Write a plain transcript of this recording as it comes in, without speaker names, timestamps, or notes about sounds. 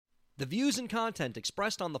The views and content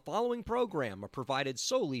expressed on the following program are provided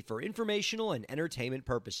solely for informational and entertainment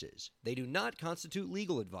purposes. They do not constitute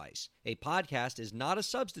legal advice. A podcast is not a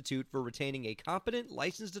substitute for retaining a competent,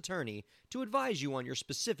 licensed attorney to advise you on your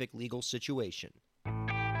specific legal situation.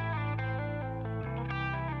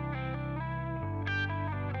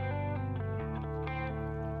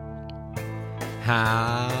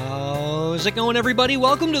 How's it going, everybody?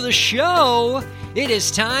 Welcome to the show. It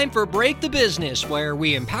is time for Break the Business, where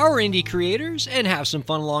we empower indie creators and have some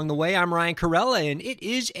fun along the way. I'm Ryan Carella, and it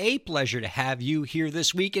is a pleasure to have you here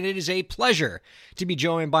this week, and it is a pleasure to be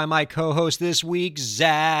joined by my co-host this week,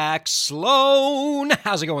 Zach Sloan.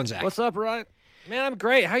 How's it going, Zach? What's up, Ryan? Man, I'm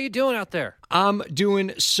great. How you doing out there? I'm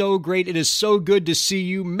doing so great. It is so good to see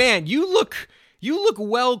you. Man, you look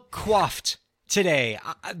well coiffed today.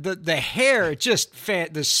 The hair, just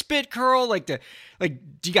the spit curl,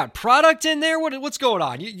 do you got product in there? What's going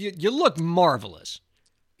on? You look marvelous.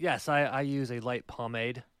 Yes, I use a light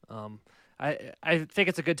pomade. I think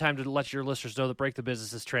it's a good time to let your listeners know that Break the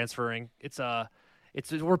Business is transferring.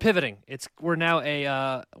 We're pivoting. We're now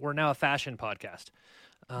a fashion podcast.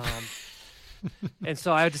 And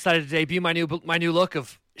so I decided to debut my new look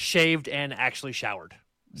of shaved and actually showered.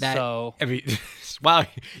 Wow,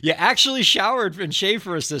 you actually showered and shaved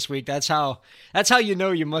for us this week. That's how you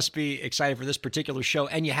know you must be excited for this particular show,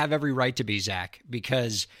 and you have every right to be, Zach,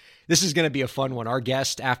 because this is going to be a fun one. Our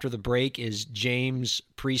guest after the break is James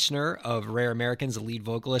Priestner of Rare Americans, the lead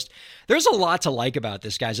vocalist. There's a lot to like about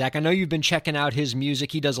this guy, Zach. I know you've been checking out his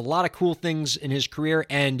music. He does a lot of cool things in his career,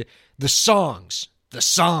 and the songs,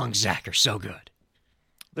 Zach, are so good.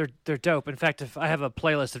 They're dope. In fact, if I have a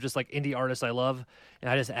playlist of just like indie artists I love, and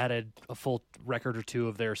I just added a full record or two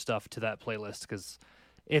of their stuff to that playlist because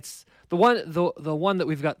it's the one that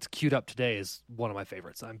we've got queued up today is one of my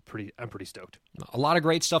favorites. I'm pretty stoked. A lot of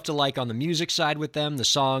great stuff to like on the music side with them. The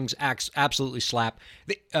songs absolutely slap.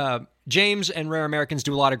 James and Rare Americans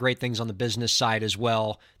do a lot of great things on the business side as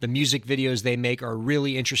well. The music videos they make are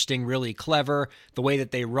really interesting, really clever. The way that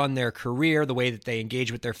they run their career, the way that they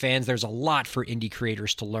engage with their fans, there's a lot for indie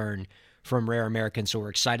creators to learn from Rare Americans. So we're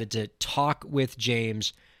excited to talk with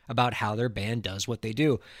James about how their band does what they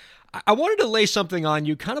do. I wanted to lay something on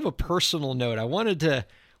you, kind of a personal note. I wanted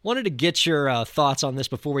to get your thoughts on this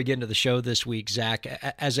before we get into the show this week, Zach.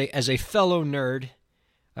 As a fellow nerd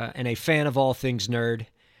and a fan of all things nerd,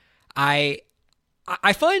 I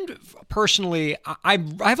find personally I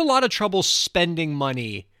have a lot of trouble spending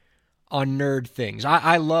money on nerd things.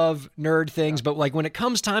 I love nerd things, but like when it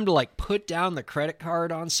comes time to like put down the credit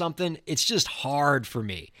card on something, it's just hard for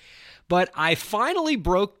me. But I finally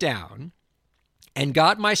broke down and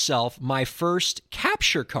got myself my first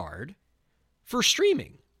capture card for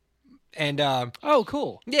streaming. And oh,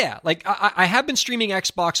 cool. Yeah, like I have been streaming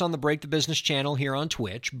Xbox on the Break the Business channel here on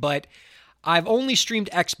Twitch, but I've only streamed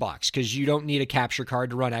Xbox because you don't need a capture card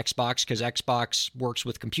to run Xbox because Xbox works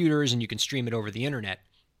with computers and you can stream it over the internet.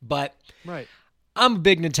 But right. I'm a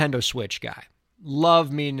big Nintendo Switch guy.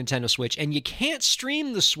 Love me a Nintendo Switch. And you can't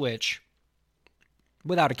stream the Switch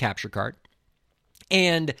without a capture card.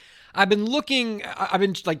 And I've been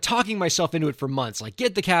like talking myself into it for months, like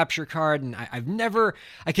get the capture card. And I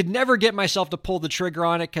could never get myself to pull the trigger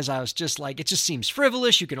on it because I was just like, it just seems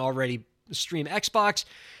frivolous. You can already stream Xbox.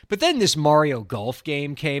 But then this Mario Golf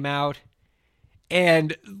game came out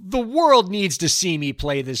and the world needs to see me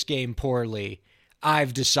play this game poorly.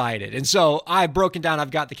 I've decided. And so I've broken down,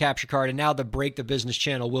 I've got the capture card, and now the Break the Business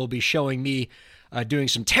channel will be showing me doing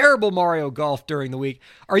some terrible Mario Golf during the week.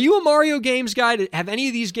 Are you a Mario games guy? Have any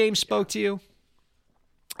of these games spoke to you?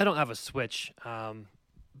 I don't have a Switch,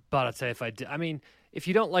 but I'd say if I did, I mean, if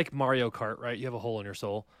you don't like Mario Kart, right, you have a hole in your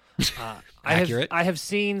soul. Accurate. I have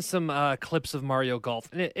seen some clips of Mario Golf,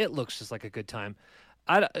 and it looks just like a good time.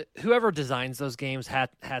 Whoever designs those games,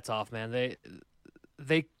 hats off, man.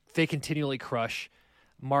 They continually crush.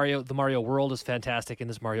 The Mario World is fantastic, and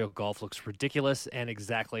this Mario Golf looks ridiculous and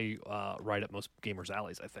exactly right up most gamers'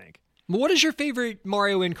 alleys, I think. What is your favorite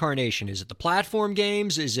Mario incarnation? Is it the platform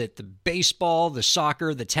games? Is it the baseball, the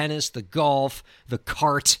soccer, the tennis, the golf, the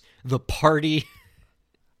kart, the party?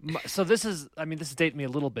 So this is dating me a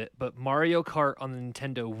little bit, but Mario Kart on the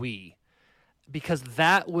Nintendo Wii, because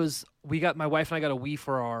my wife and I got a Wii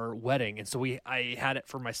for our wedding, and so I had it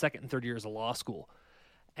for my second and third years of law school.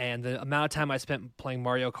 And the amount of time I spent playing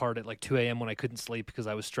Mario Kart at like 2 a.m. when I couldn't sleep because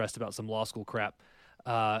I was stressed about some law school crap,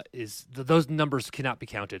 those numbers cannot be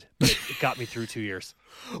counted. But it got me through 2 years.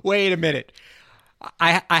 Wait a minute.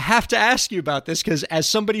 I have to ask you about this because as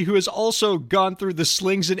somebody who has also gone through the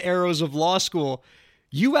slings and arrows of law school,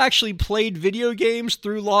 you actually played video games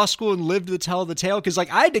through law school and lived to tell the tale? Because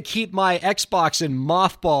like I had to keep my Xbox in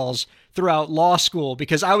mothballs throughout law school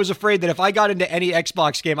because I was afraid that if I got into any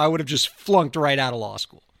Xbox game, I would have just flunked right out of law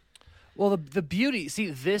school. Well, the beauty,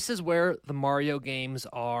 see, this is where the Mario games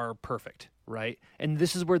are perfect, right? And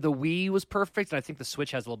this is where the Wii was perfect, and I think the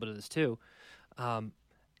Switch has a little bit of this too.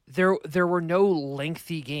 There were no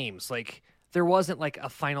lengthy games. Like, there wasn't like a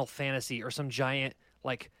Final Fantasy or some giant,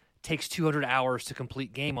 like, takes 200 hours to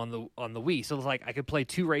complete game on the Wii. So, like, I could play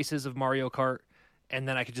 2 races of Mario Kart, and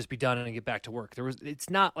then I could just be done and get back to work. It's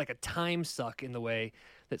not like a time suck in the way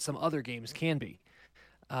that some other games can be.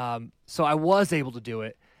 So I was able to do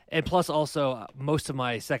it. And plus, also, most of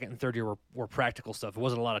my second and third year were practical stuff. It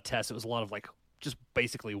wasn't a lot of tests. It was a lot of, like, just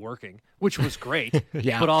basically working, which was great,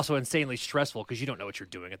 yeah. But also insanely stressful because you don't know what you're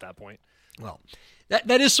doing at that point. Well,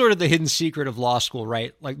 that is sort of the hidden secret of law school,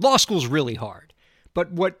 right? Like, law school's really hard.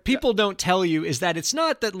 But what people don't tell you is that it's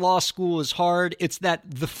not that law school is hard. It's that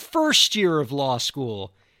the first year of law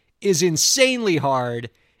school is insanely hard.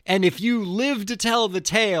 And if you live to tell the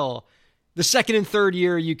tale, the second and third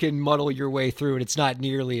year, you can muddle your way through and it's not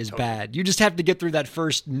nearly as bad. You just have to get through that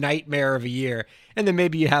first nightmare of a year, and then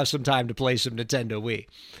maybe you have some time to play some Nintendo Wii.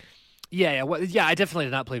 Yeah. Well, yeah, I definitely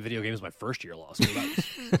did not play video games my first year of law school.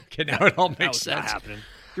 Okay, now it all makes that was sense. Not happening.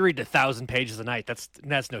 You're reading 1,000 pages a night.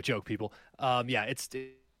 That's no joke, people. Yeah, it's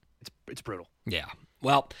brutal. Yeah.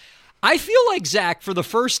 Well, I feel like, Zach, for the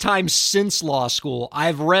first time since law school,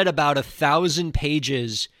 I've read about 1,000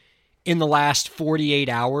 pages in the last 48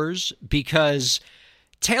 hours because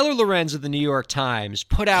Taylor Lorenz of the New York Times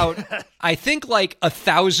put out, I think, like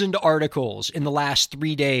 1,000 articles in the last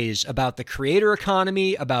 3 days about the creator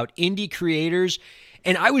economy, about indie creators,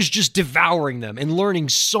 and I was just devouring them and learning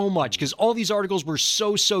so much because all these articles were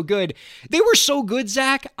so good. They were so good,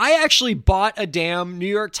 Zach, I actually bought a damn New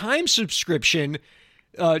York Times subscription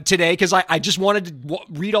today because I just wanted to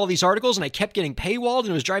read all these articles and I kept getting paywalled and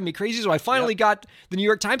it was driving me crazy. So I finally got the New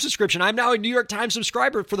York Times subscription. I'm now a New York Times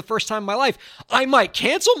subscriber for the first time in my life. I might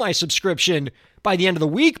cancel my subscription by the end of the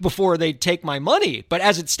week before they take my money. But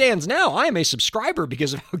as it stands now, I am a subscriber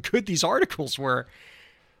because of how good these articles were.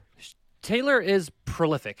 Taylor is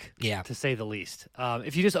prolific, yeah, to say the least.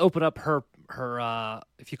 If you just open up her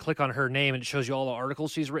if you click on her name and it shows you all the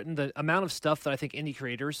articles she's written, the amount of stuff that I think indie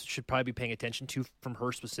creators should probably be paying attention to from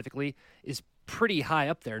her specifically is pretty high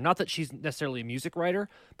up there. Not that she's necessarily a music writer,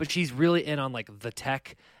 but she's really in on like the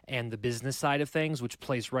tech and the business side of things, which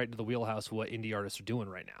plays right into the wheelhouse of what indie artists are doing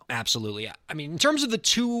right now. Absolutely. I mean, in terms of the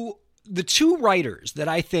two writers that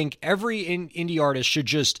I think every indie artist should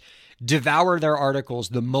just devour their articles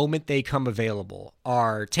the moment they come available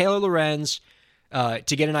are Taylor Lorenz,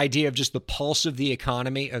 to get an idea of just the pulse of the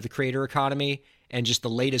economy, of the creator economy, and just the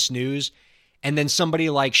latest news, and then somebody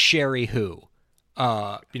like Sherry who's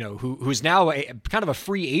now kind of a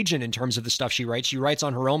free agent in terms of the stuff she writes. She writes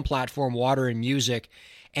on her own platform, Water and Music,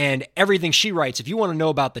 and everything she writes, if you want to know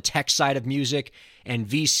about the tech side of music and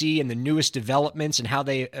VC and the newest developments and how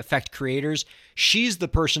they affect creators, she's the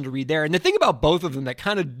person to read there. And the thing about both of them that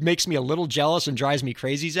kind of makes me a little jealous and drives me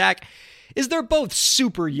crazy, Zach, is they're both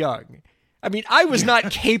super young. I mean, I was not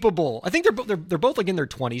capable. I think they're both like in their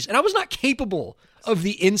 20s, and I was not capable of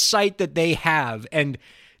the insight that they have. And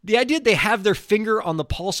the idea that they have their finger on the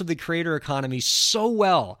pulse of the creator economy so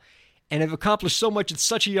well and have accomplished so much at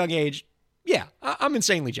such a young age, yeah, I'm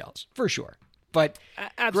insanely jealous, for sure. But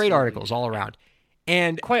Absolutely. Great articles all around.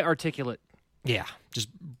 And quite articulate. Yeah, just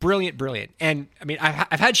brilliant. And I mean,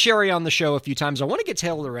 I've had Sherry on the show a few times. I want to get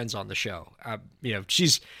Taylor Lorenz on the show.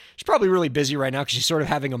 She's probably really busy right now because she's sort of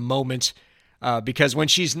having a moment because when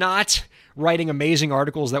she's not writing amazing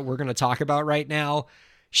articles that we're going to talk about right now,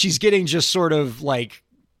 she's getting just sort of like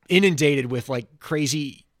inundated with like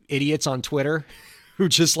crazy idiots on Twitter who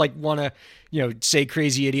just like want to, say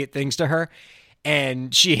crazy idiot things to her.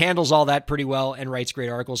 And she handles all that pretty well and writes great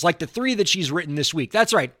articles, like the 3 that she's written this week.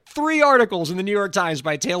 That's right, 3 articles in the New York Times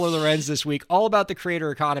by Taylor Lorenz this week, all about the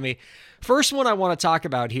creator economy. First one I want to talk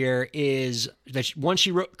about here is that one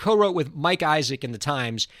she co-wrote with Mike Isaac in the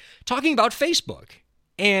Times, talking about Facebook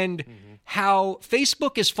and how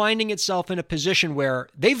Facebook is finding itself in a position where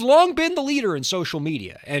they've long been the leader in social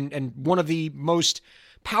media and one of the most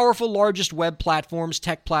powerful, largest web platforms,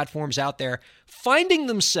 tech platforms out there, finding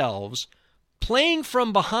themselves playing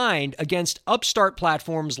from behind against upstart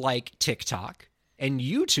platforms like TikTok and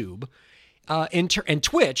YouTube and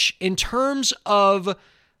Twitch in terms of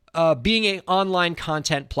being an online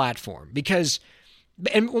content platform.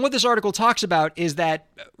 And what this article talks about is that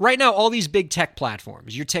right now, all these big tech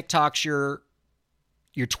platforms, your TikToks, your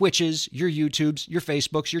Twitches, your YouTubes, your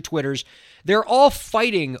Facebooks, your Twitters, they're all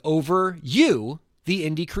fighting over you, the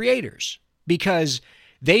indie creators because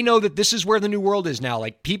they know that this is where the new world is now.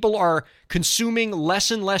 Like, people are consuming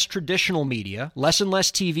less and less traditional media, less and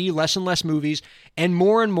less TV, less and less movies, and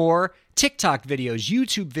more TikTok videos,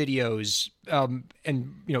 YouTube videos,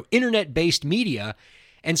 and internet-based media.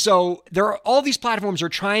 And so there are all these platforms are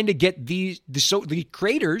trying to get the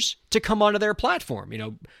creators to come onto their platform.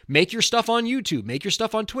 Make your stuff on YouTube, make your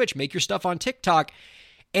stuff on Twitch, make your stuff on TikTok.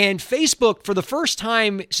 And Facebook, for the first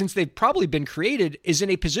time since they've probably been created, is in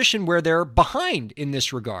a position where they're behind in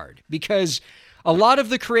this regard because a lot of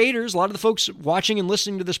the creators, a lot of the folks watching and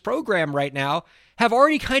listening to this program right now have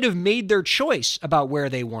already kind of made their choice about where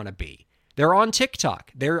they want to be. They're on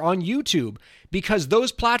TikTok, they're on YouTube, because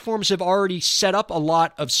those platforms have already set up a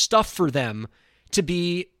lot of stuff for them to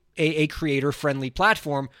be a creator-friendly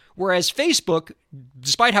platform, whereas Facebook,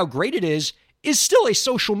 despite how great it is still a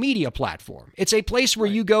social media platform. It's a place where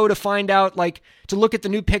you go to find out, to look at the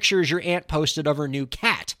new pictures your aunt posted of her new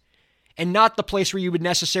cat, and not the place where you would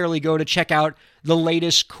necessarily go to check out the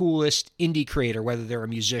latest, coolest indie creator, whether they're a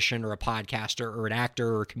musician or a podcaster or an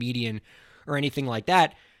actor or a comedian or anything like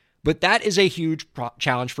that. But that is a huge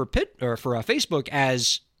challenge for Facebook,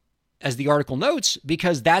 as the article notes,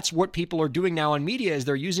 because that's what people are doing now on media, is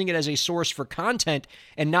they're using it as a source for content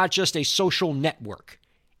and not just a social network.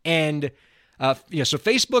 And so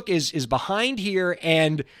Facebook is behind here,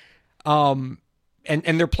 and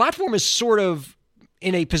their platform is sort of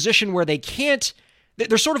in a position where they can't.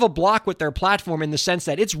 There's sort of a block with their platform in the sense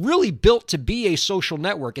that it's really built to be a social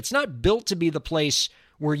network. It's not built to be the place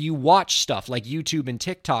where you watch stuff like YouTube and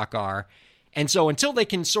TikTok are. And so until they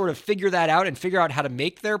can sort of figure that out and figure out how to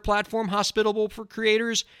make their platform hospitable for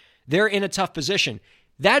creators, they're in a tough position.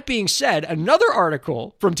 That being said, another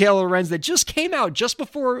article from Taylor Lorenz that just came out just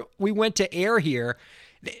before we went to air here,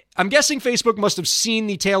 I'm guessing Facebook must have seen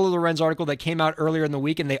the Taylor Lorenz article that came out earlier in the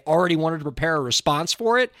week, and they already wanted to prepare a response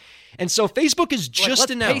for it. And so Facebook has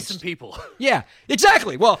just announced. Let's pay some people. Yeah,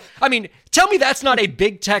 exactly. Well, I mean, tell me that's not a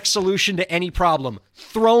big tech solution to any problem.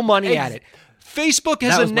 Throw money at it. Facebook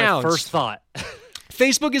has announced. That was my first thought.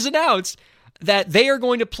 Facebook has announced that they are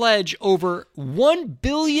going to pledge over $1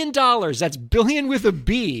 billion, that's billion with a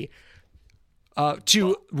B,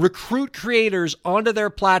 to recruit creators onto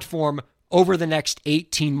their platform over the next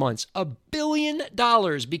 18 months. $1 billion,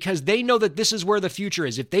 because they know that this is where the future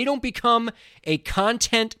is. If they don't become a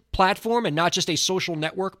content platform and not just a social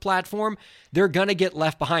network platform, they're going to get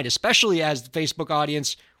left behind, especially as the Facebook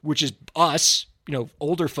audience, which is us,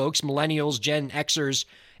 older folks, millennials, Gen Xers,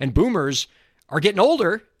 and boomers, are getting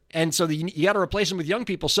older. And so you got to replace them with young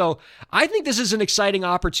people. So I think this is an exciting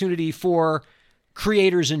opportunity for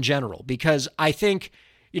creators in general, because I think,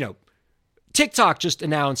 TikTok just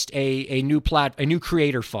announced a new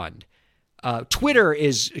creator fund. Twitter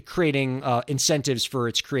is creating incentives for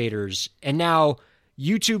its creators. And now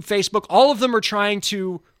YouTube, Facebook, all of them are trying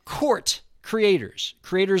to court creators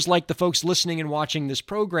like the folks listening and watching this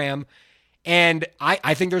program. And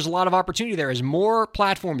I think there's a lot of opportunity there as more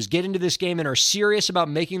platforms get into this game and are serious about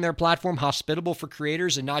making their platform hospitable for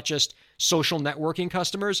creators and not just social networking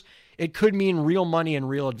customers. It could mean real money and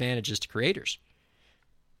real advantages to creators.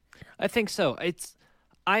 I think so.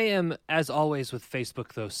 I am, as always with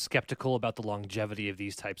Facebook, though, skeptical about the longevity of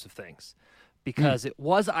these types of things, because it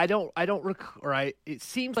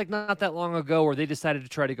seems like not that long ago where they decided to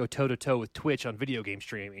try to go toe to toe with Twitch on video game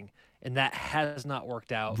streaming, and that has not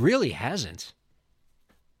worked out. Really hasn't.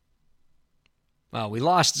 Well, we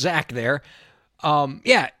lost Zach there.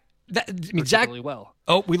 Zach really well.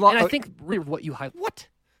 Oh, we lost. And I think what you highlight. What?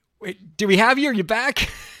 Wait, do we have you? Are you back?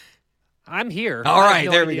 I'm here. All right,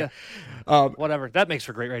 there we go. Whatever. That makes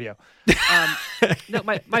for great radio. No,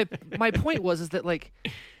 my point is that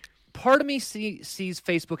part of me sees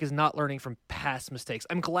Facebook as not learning from past mistakes.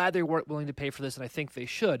 I'm glad they weren't willing to pay for this, and I think they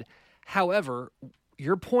should. However,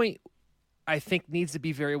 your point, I think, needs to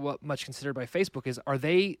be very much considered by Facebook is, are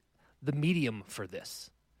they the medium for this?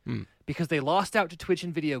 Because they lost out to Twitch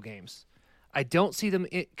and video games. I don't see them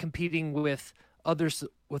competing with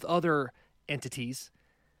other entities.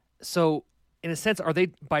 So, in a sense, are they,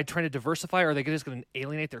 by trying to diversify, are they just going to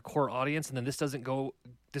alienate their core audience, and then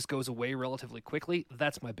this goes away relatively quickly?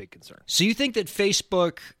 That's my big concern. So you think that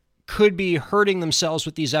Facebook could be hurting themselves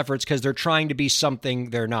with these efforts because they're trying to be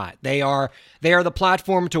something they're not? They are the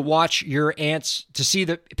platform to watch to see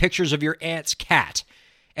the pictures of your aunt's cat,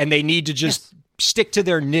 and they need to just stick to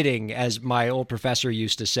their knitting, as my old professor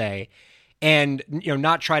used to say, and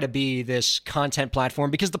not try to be this content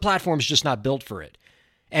platform, because the platform is just not built for it.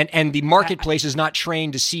 And the marketplace is not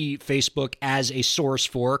trained to see Facebook as a source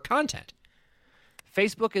for content.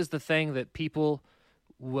 Facebook is the thing that people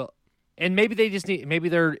will, And maybe they just need, maybe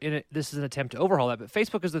they're in it, this is an attempt to overhaul that, but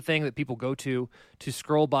Facebook is the thing that people go to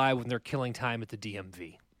scroll by when they're killing time at the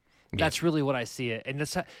DMV. That's really what I see it.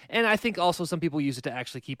 And I think also some people use it to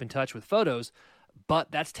actually keep in touch with photos,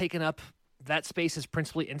 but that's taken up, that space is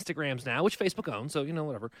principally Instagram's now, which Facebook owns, so,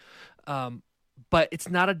 whatever. But it's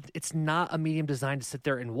not a medium designed to sit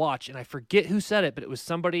there and watch. And I forget who said it, but it was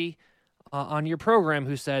somebody on your program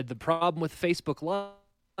who said the problem with Facebook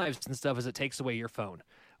Lives and stuff is it takes away your phone,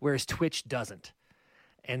 whereas Twitch doesn't.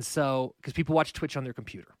 And so, because people watch Twitch on their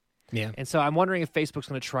computer. Yeah. And so I'm wondering if Facebook's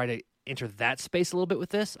going to try to enter that space a little bit with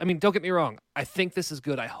this. I mean, don't get me wrong. I think this is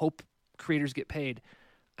good. I hope creators get paid.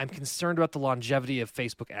 I'm concerned about the longevity of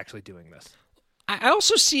Facebook actually doing this. I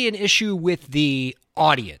also see an issue with the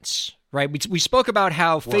audience, right? We spoke about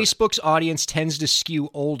how Facebook's audience tends to skew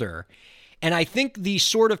older. And I think the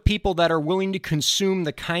sort of people that are willing to consume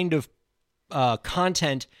the kind of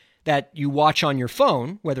content that you watch on your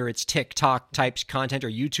phone, whether it's TikTok type content or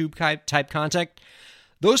YouTube type content,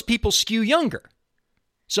 those people skew younger.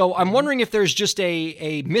 So I'm wondering if there's just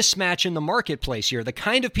a mismatch in the marketplace here. The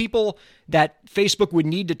kind of people that Facebook would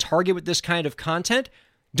need to target with this kind of content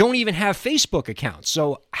don't even have Facebook accounts.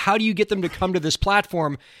 So how do you get them to come to this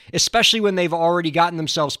platform, especially when they've already gotten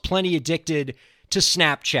themselves plenty addicted to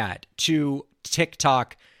Snapchat, to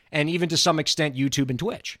TikTok, and even to some extent YouTube and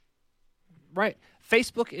Twitch? Right.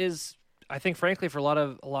 Facebook is, I think, frankly, for a lot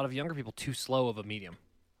of younger people, too slow of a medium,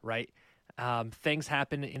 right? Things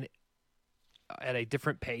happen at a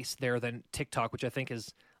different pace there than TikTok, which I think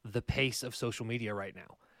is the pace of social media right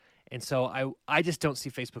now. And so I just don't see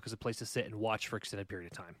Facebook as a place to sit and watch for an extended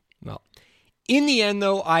period of time. Well, in the end,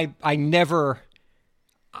 though,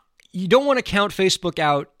 you don't want to count Facebook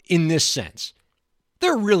out in this sense.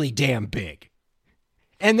 They're really damn big.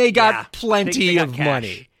 And they got plenty of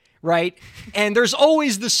money, right? And there's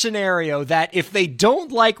always the scenario that if they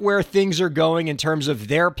don't like where things are going in terms of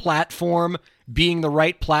their platform being the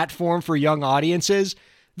right platform for young audiences,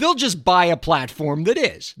 they'll just buy a platform that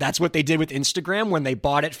is. That's what they did with Instagram when they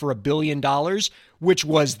bought it for $1 billion, which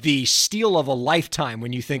was the steal of a lifetime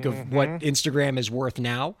when you think of what Instagram is worth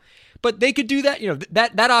now. But they could do that.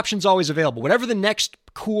 That option's always available. Whatever the next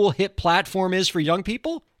cool hit platform is for young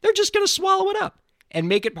people, they're just going to swallow it up and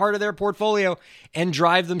make it part of their portfolio and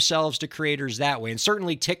drive themselves to creators that way. And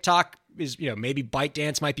certainly TikTok is, maybe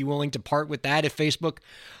ByteDance might be willing to part with that if Facebook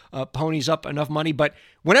ponies up enough money. But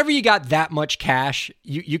whenever you got that much cash,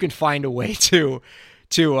 you can find a way to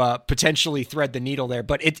potentially thread the needle there.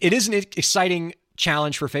 But it is an exciting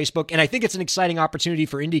challenge for Facebook. And I think it's an exciting opportunity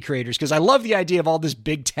for indie creators because I love the idea of all this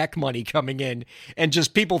big tech money coming in and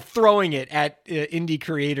just people throwing it at indie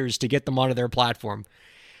creators to get them onto their platform.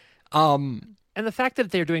 And the fact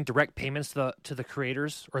that they're doing direct payments to the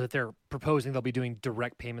creators, or that they're proposing they'll be doing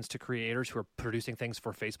direct payments to creators who are producing things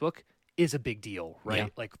for Facebook, is a big deal, right? Yeah.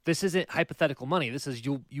 Like, this isn't hypothetical money. This is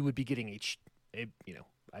you would be getting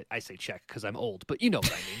I say check because I'm old, but you know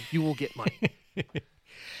what I mean. You will get money.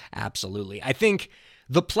 Absolutely. I think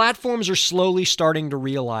the platforms are slowly starting to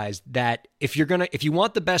realize that if you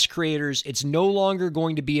want the best creators, it's no longer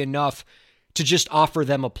going to be enough to just offer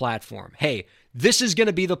them a platform. Hey, this is going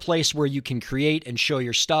to be the place where you can create and show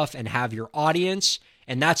your stuff and have your audience,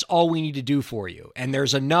 and that's all we need to do for you. And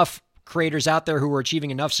there's enough creators out there who are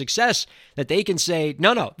achieving enough success that they can say,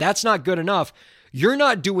 no, that's not good enough. You're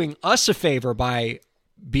not doing us a favor by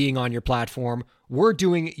being on your platform. We're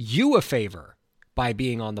doing you a favor by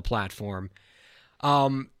being on the platform.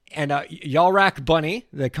 And Yalrak Bunny,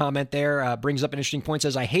 the comment there, brings up an interesting point,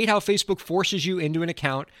 says, I hate how Facebook forces you into an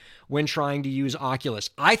account when trying to use Oculus.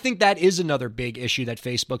 I think that is another big issue that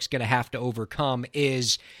Facebook's going to have to overcome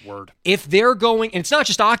is if they're going, and it's not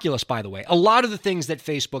just Oculus, by the way, a lot of the things that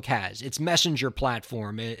Facebook has, its messenger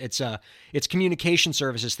platform, its communication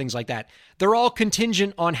services, things like that, they're all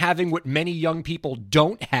contingent on having what many young people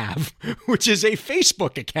don't have, which is a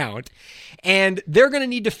Facebook account. And they're going to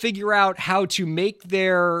need to figure out how to make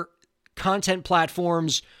their content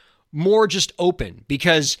platforms more just open,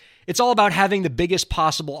 because it's all about having the biggest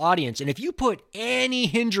possible audience. And if you put any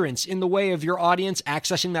hindrance in the way of your audience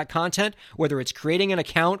accessing that content, whether it's creating an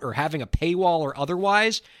account or having a paywall or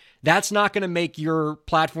otherwise, that's not going to make your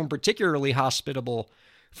platform particularly hospitable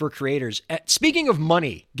for creators. Speaking of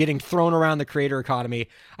money getting thrown around the creator economy,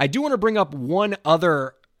 I do want to bring up one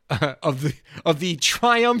other of the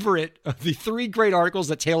triumvirate of the three great articles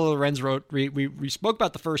that Taylor Lorenz wrote. We spoke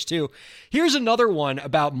about the first two. Here's another one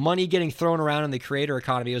about money getting thrown around in the creator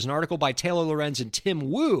economy. It was an article by Taylor Lorenz and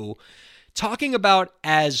Tim Wu talking about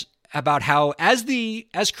how as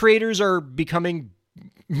creators are becoming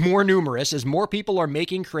more numerous, as more people are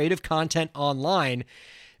making creative content online,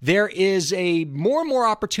 there is more and more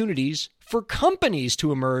opportunities for companies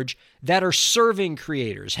to emerge that are serving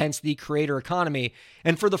creators, hence the creator economy.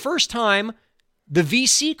 And for the first time, the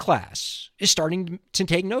VC class is starting to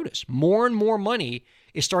take notice. More and more money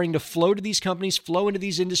is starting to flow to these companies, flow into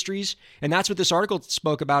these industries, and that's what this article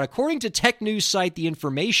spoke about. According to tech news site The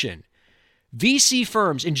Information, VC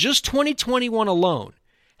firms in just 2021 alone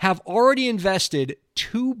have already invested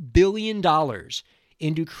 $2 billion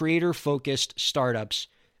into creator-focused startups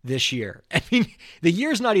this year. I mean, the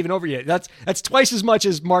year's not even over yet. That's twice as much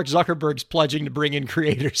as Mark Zuckerberg's pledging to bring in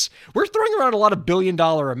creators. We're throwing around a lot of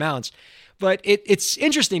billion-dollar amounts. But it's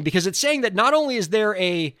interesting because it's saying that not only is there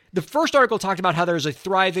the first article talked about how there's a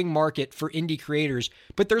thriving market for indie creators,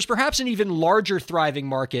 but there's perhaps an even larger thriving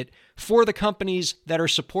market for the companies that are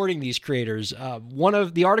supporting these creators. One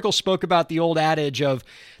of the articles spoke about the old adage of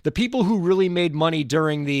the people who really made money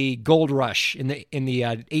during the gold rush in the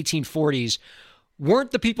 1840s weren't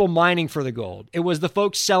the people mining for the gold. It was the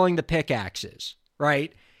folks selling the pickaxes,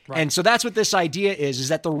 right? And so that's what this idea is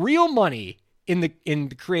that the real money in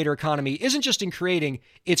the creator economy isn't just in creating,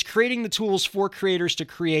 it's creating the tools for creators to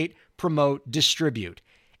create, promote, distribute.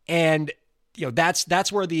 And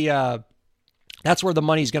that's where the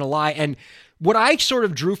money's going to lie. And what I sort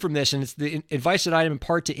of drew from this, and it's the advice that I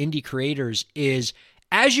impart to indie creators, is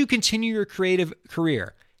as you continue your creative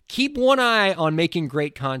career, keep one eye on making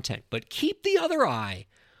great content, but keep the other eye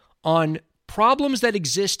on problems that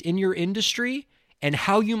exist in your industry and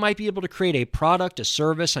how you might be able to create a product, a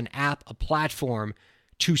service, an app, a platform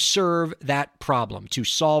to serve that problem, to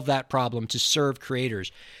solve that problem, to serve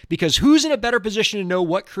creators. Because who's in a better position to know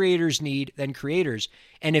what creators need than creators?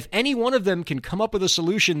 And if any one of them can come up with a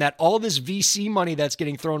solution that all this VC money that's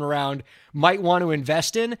getting thrown around might want to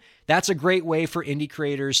invest in, that's a great way for indie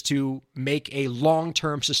creators to make a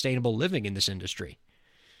long-term sustainable living in this industry.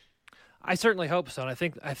 I certainly hope so, and I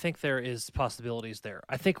think there is possibilities there.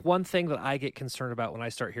 I think one thing that I get concerned about when I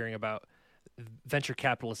start hearing about venture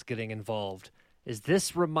capitalists getting involved is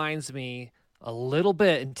this reminds me a little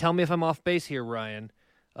bit, and tell me if I'm off base here, Ryan,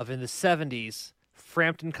 of in the 70s,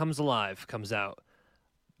 Frampton Comes Alive comes out.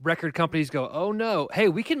 Record companies go, oh no, hey,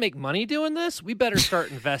 we can make money doing this? We better start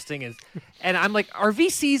investing. And I'm like, are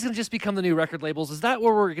VCs going to just become the new record labels? Is that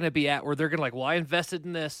where we're going to be at, where they're going to like, well, I invested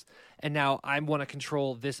in this, and now I want to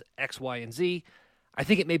control this X, Y, and Z? I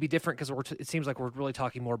think it may be different because it seems like we're really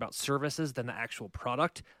talking more about services than the actual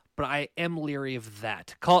product, but I am leery of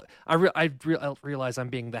that. I realize I'm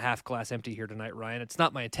being the half glass empty here tonight, Ryan. It's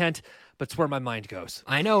not my intent, but it's where my mind goes.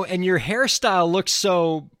 I know, and your hairstyle looks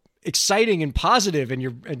so exciting and positive,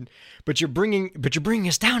 but you're bringing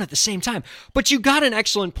us down at the same time. But you got an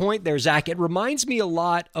excellent point there, Zach. It reminds me a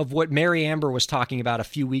lot of what Mary Amber was talking about a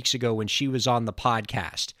few weeks ago when she was on the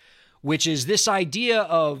podcast, which is this idea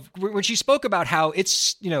of when she spoke about how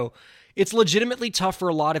it's legitimately tough for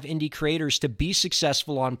a lot of indie creators to be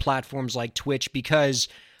successful on platforms like Twitch, because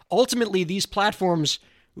ultimately these platforms,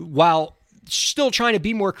 while still trying to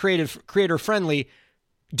be more creator friendly,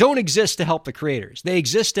 don't exist to help the creators. They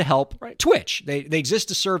exist to help Twitch. They exist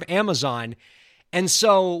to serve Amazon. And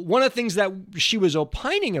so one of the things that she was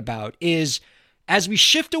opining about is as we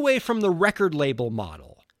shift away from the record label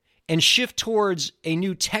model and shift towards a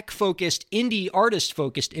new tech-focused, indie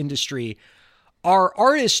artist-focused industry, are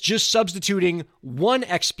artists just substituting one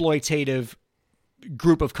exploitative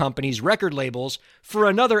group of companies, record labels, for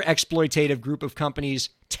another exploitative group of companies,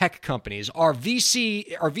 tech companies? Are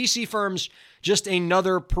VC firms just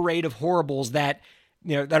another parade of horribles that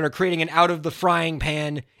are creating an out of the frying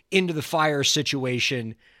pan into the fire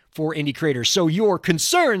situation for indie creators? So your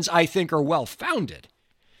concerns, I think, are well founded.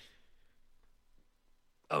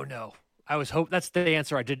 Oh no, that's the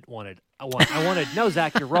answer I didn't want. I wanted no,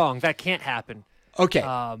 Zach, you're wrong. That can't happen. Okay.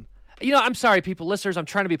 I'm sorry, people, listeners. I'm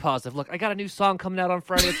trying to be positive. Look, I got a new song coming out on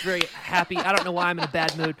Friday. It's very happy. I don't know why I'm in a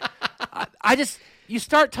bad mood. You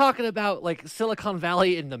start talking about like Silicon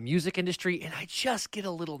Valley in the music industry, and I just get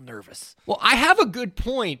a little nervous. Well, I have a good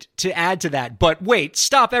point to add to that, but wait,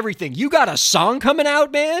 stop everything. You got a song coming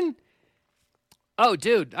out, man? Oh,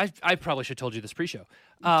 dude, I probably should have told you this pre-show.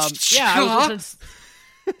 I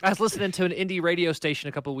was listening to an indie radio station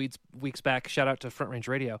a couple of weeks back. Shout out to Front Range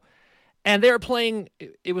Radio. And they were playing,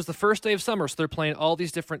 it was the first day of summer, so they're playing all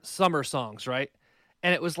these different summer songs, right?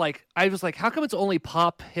 And it was like, I was like, how come it's only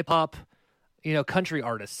pop, hip-hop, country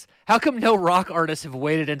artists? How come no rock artists have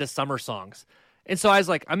waded into summer songs? And so I was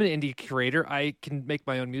like, I'm an indie creator. I can make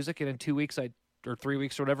my own music, and in 2 weeks, or 3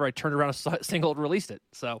 weeks or whatever, I turned around a single and released it.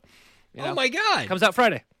 So, oh my God. Comes out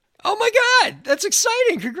Friday. Oh my God, that's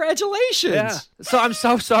exciting! Congratulations! Yeah. So I'm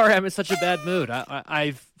so sorry I'm in such a bad mood.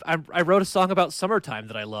 I wrote a song about summertime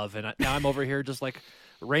that I love, and now I'm over here just like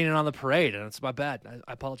raining on the parade, and it's my bad.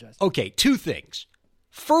 I apologize. Okay, two things.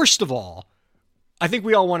 First of all, I think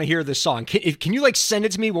we all want to hear this song. Can you send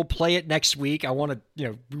it to me? We'll play it next week. I want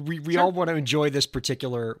to, we all want to enjoy this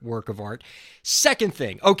particular work of art. Second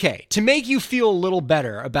thing, okay, to make you feel a little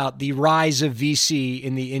better about the rise of VC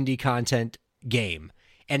in the indie content game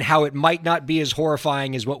and how it might not be as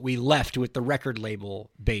horrifying as what we left with the record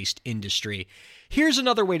label-based industry, here's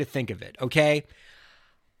another way to think of it, okay?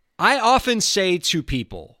 I often say to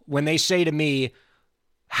people, when they say to me,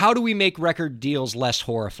 how do we make record deals less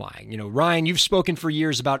horrifying? Ryan, you've spoken for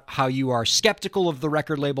years about how you are skeptical of the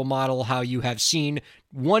record label model, how you have seen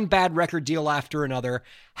one bad record deal after another.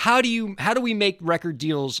 How do we make record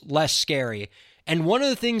deals less scary? And one of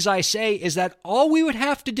the things I say is that all we would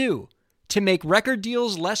have to do to make record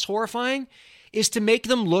deals less horrifying is to make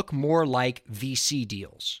them look more like VC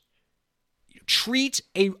deals. Treat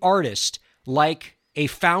an artist like a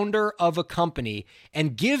founder of a company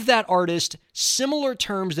and give that artist similar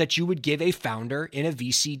terms that you would give a founder in a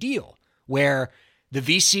VC deal, where the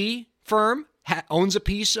VC firm owns a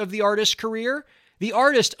piece of the artist's career, the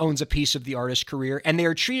artist owns a piece of the artist's career, and they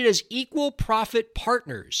are treated as equal profit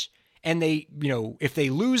partners. And they, if they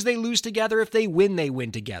lose, they lose together. If they win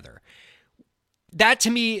together. That to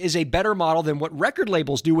me is a better model than what record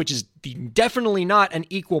labels do, which is definitely not an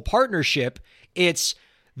equal partnership. It's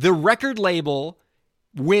the record label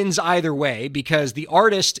wins either way because the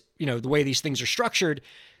artist, the way these things are structured,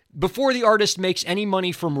 before the artist makes any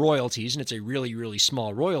money from royalties, and it's a really, really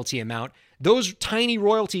small royalty amount, those tiny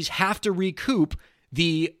royalties have to recoup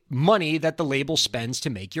the money that the label spends to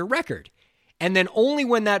make your record. And then only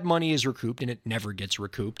when that money is recouped, and it never gets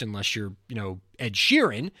recouped unless you're, Ed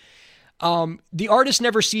Sheeran, the artist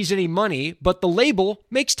never sees any money, but the label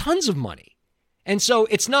makes tons of money. And so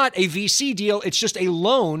it's not a VC deal, it's just a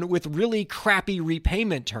loan with really crappy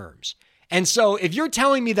repayment terms. And so if you're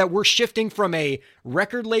telling me that we're shifting from a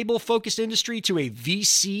record label-focused industry to a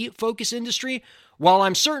VC-focused industry, while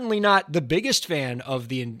I'm certainly not the biggest fan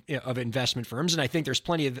of investment firms, and I think there's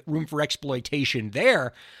plenty of room for exploitation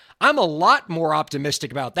there, I'm a lot more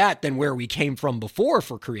optimistic about that than where we came from before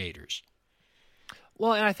for creators.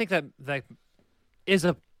 Well, and I think that is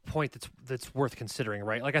a point that's worth considering,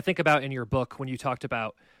 right? Like I think about in your book when you talked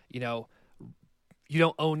about, you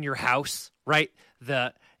don't own your house, right?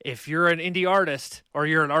 If you're an indie artist or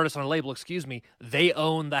you're an artist on a label, they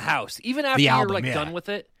own the house. Even after you're done with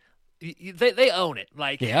it, they own it.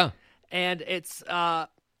 And it's and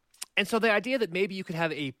so the idea that maybe you could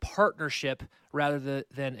have a partnership rather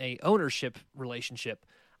than a ownership relationship,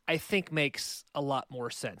 I think makes a lot more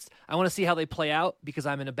sense. I want to see how they play out because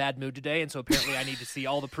I'm in a bad mood today, and so apparently I need to see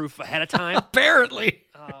all the proof ahead of time. Apparently.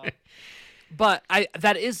 But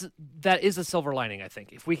that is a silver lining, I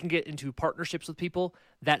think. If we can get into partnerships with people,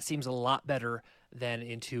 that seems a lot better than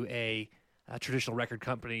into a traditional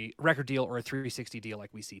record deal or a 360 deal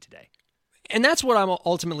like we see today. And that's what I'm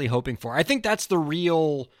ultimately hoping for. I think that's the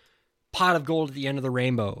real pot of gold at the end of the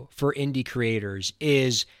rainbow for indie creators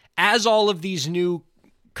is as all of these new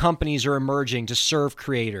companies are emerging to serve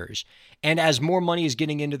creators, and as more money is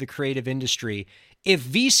getting into the creative industry, if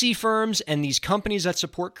VC firms and these companies that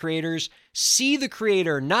support creators see the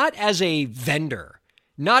creator not as a vendor,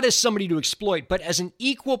 not as somebody to exploit, but as an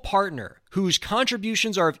equal partner whose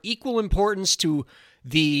contributions are of equal importance to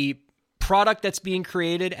the product that's being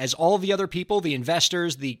created as all the other people, the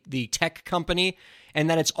investors, the tech company, and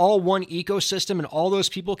that it's all one ecosystem and all those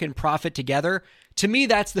people can profit together, to me,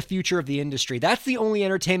 that's the future of the industry. That's the only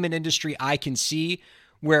entertainment industry I can see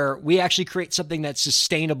where we actually create something that's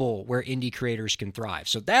sustainable, where indie creators can thrive.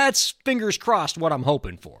 So that's, fingers crossed, what I'm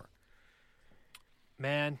hoping for.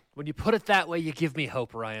 Man, when you put it that way, you give me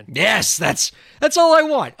hope, Ryan. Yes, that's all I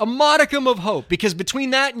want. A modicum of hope, because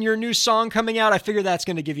between that and your new song coming out, I figure that's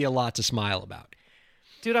going to give you a lot to smile about.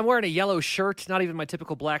 Dude, I'm wearing a yellow shirt, not even my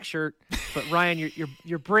typical black shirt. But Ryan,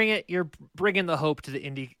 you're bringing the hope to the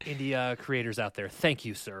indie creators out there. Thank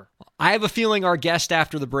you, sir. I have a feeling our guest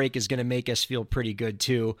after the break is going to make us feel pretty good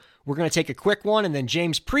too. We're going to take a quick one, and then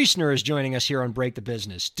James Priestner is joining us here on Break the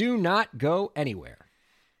Business. Do not go anywhere.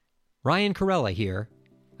 Ryan Corella here.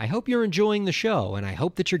 I hope you're enjoying the show, and I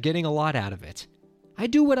hope that you're getting a lot out of it. I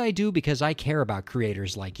do what I do because I care about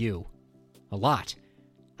creators like you. A lot.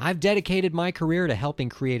 I've dedicated my career to helping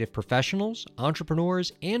creative professionals,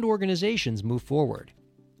 entrepreneurs, and organizations move forward.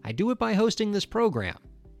 I do it by hosting this program,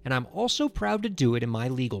 and I'm also proud to do it in my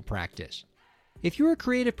legal practice. If you're a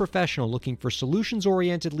creative professional looking for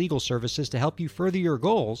solutions-oriented legal services to help you further your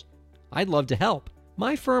goals, I'd love to help.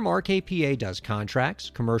 My firm RKPA does contracts,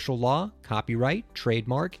 commercial law, copyright,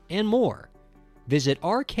 trademark, and more. Visit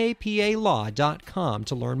rkpalaw.com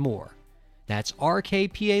to learn more. That's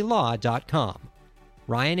rkpalaw.com.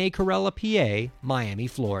 Ryan A. Corella, PA, Miami,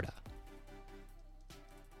 Florida.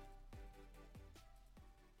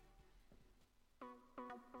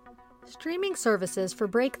 Streaming services for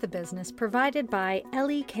Break the Business provided by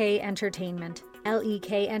LEK Entertainment.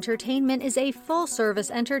 LEK Entertainment is a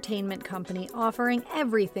full-service entertainment company offering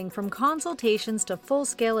everything from consultations to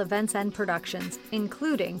full-scale events and productions,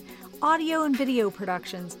 including audio and video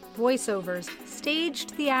productions, voiceovers, staged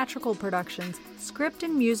theatrical productions, script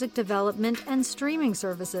and music development, and streaming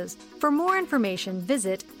services. For more information,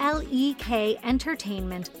 visit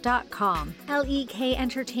lekentertainment.com. LEK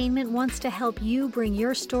Entertainment wants to help you bring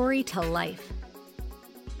your story to life.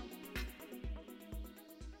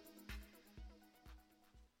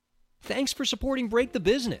 Thanks for supporting Break the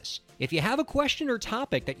Business. If you have a question or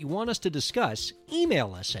topic that you want us to discuss,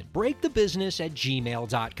 email us at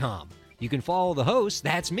breakthebusiness@gmail.com. You can follow the host,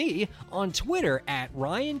 that's me, on Twitter at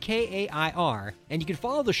RyanKAIR, and you can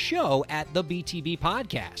follow the show at the BTB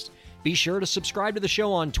Podcast. Be sure to subscribe to the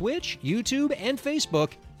show on Twitch, YouTube, and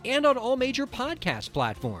Facebook, and on all major podcast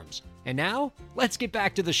platforms. And now, let's get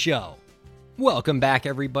back to the show. Welcome back,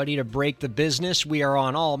 everybody, to Break the Business. We are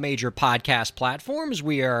on all major podcast platforms.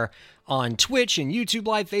 We are on Twitch and YouTube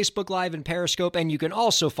Live, Facebook Live, and Periscope, and you can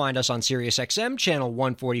also find us on SiriusXM, channel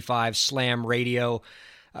 145, Slam Radio.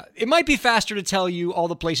 It might be faster to tell you all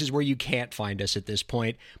the places where you can't find us at this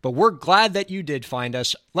point, but we're glad that you did find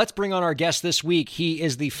us. Let's bring on our guest this week. He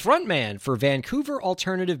is the frontman for Vancouver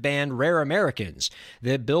alternative band Rare Americans.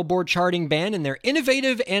 The Billboard charting band and their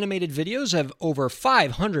innovative animated videos have over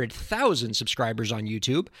 500,000 subscribers on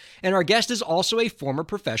YouTube, and our guest is also a former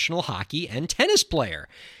professional hockey and tennis player.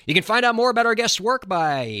 You can find out more about our guest's work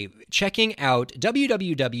by checking out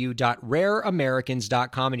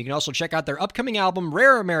www.rareamericans.com, and you can also check out their upcoming album,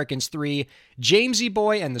 Rare Americans 3, Jamesy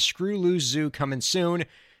Boy and the Screw Loose Zoo, coming soon.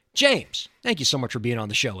 James, thank you so much for being on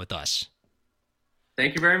the show with us.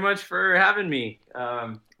 Thank you very much for having me.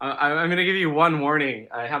 I'm going to give you one warning.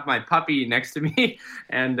 I have my puppy next to me,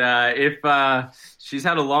 and if she's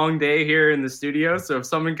had a long day here in the studio, so if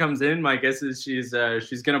someone comes in, my guess is she's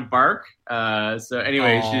going to bark. So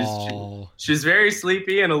anyway, she's very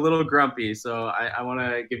sleepy and a little grumpy, so I want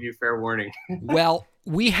to give you fair warning. Well,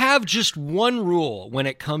 we have just one rule when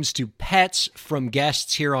it comes to pets from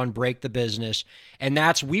guests here on Break the Business, and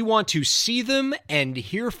that's we want to see them and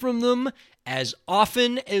hear from them as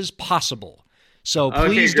often as possible. So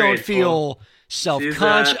please don't feel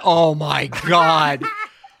self-conscious. Oh my God.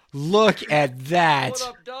 Look at that. What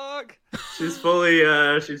up, dog? She's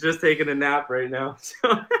she's just taking a nap right now.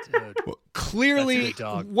 Dude, Well, clearly,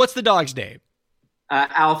 dog. what's the dog's name?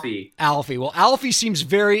 Alfie. Alfie. Well, Alfie seems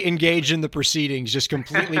very engaged in the proceedings, just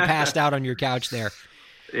completely passed out on your couch there.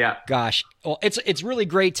 Yeah. Gosh. Well, it's really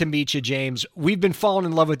great to meet you, James. We've been falling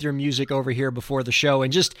in love with your music over here before the show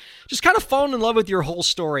and just kind of falling in love with your whole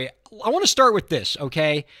story. I want to start with this,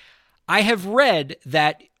 okay? I have read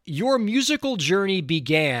that your musical journey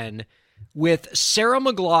began with Sarah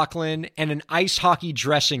McLachlan and an ice hockey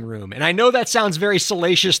dressing room. And I know that sounds very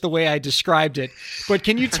salacious the way I described it, but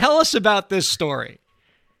can you tell us about this story?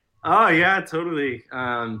 Oh, yeah, totally.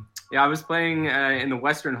 I was playing in the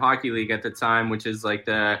Western Hockey League at the time, which is like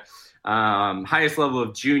the highest level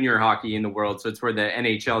of junior hockey in the world. So it's where the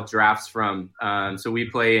NHL drafts from. So we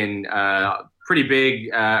play in pretty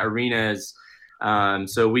big arenas.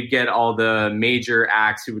 So we'd get all the major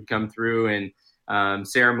acts who would come through, and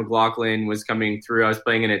Sarah McLachlan was coming through. I was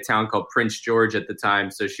playing in a town called Prince George at the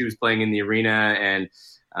time. So she was playing in the arena, and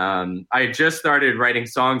I had just started writing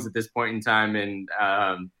songs at this point in time, and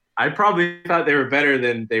I probably thought they were better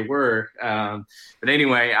than they were. But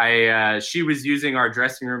anyway, she was using our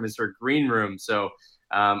dressing room as her green room. So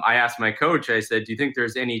I asked my coach, I said, do you think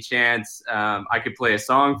there's any chance I could play a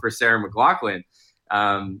song for Sarah McLachlan?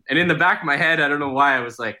 And in the back of my head, I don't know why, I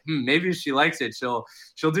was like, maybe if she likes it,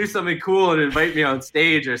 she'll do something cool and invite me on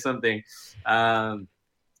stage or something.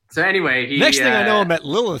 So anyway, next thing I know, I'm at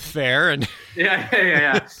Lilith Fair, and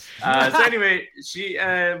yeah. So anyway,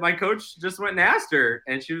 my coach just went and asked her,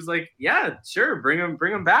 and she was like, "Yeah, sure, bring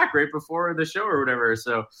him back right before the show or whatever."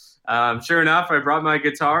 So, sure enough, I brought my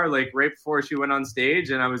guitar like right before she went on stage,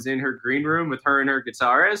 and I was in her green room with her and her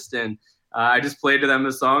guitarist, and I just played to them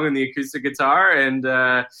a song on the acoustic guitar,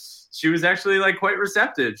 and she was actually like quite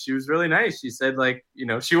receptive. She was really nice. She said like,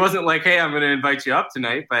 she wasn't like, "Hey, I'm going to invite you up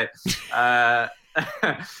tonight," but.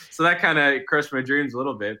 So that kind of crushed my dreams a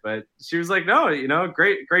little bit, but she was like, no,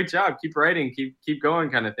 great job. Keep writing, keep going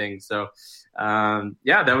kind of thing. So,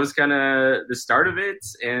 that was kind of the start of it.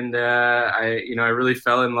 And, I really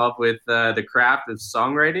fell in love with, the craft of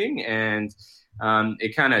songwriting, and,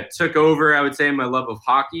 it kind of took over, I would say, my love of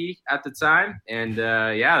hockey at the time. And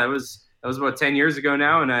that was about 10 years ago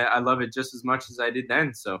now, and I love it just as much as I did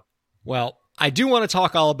then. So, well, I do want to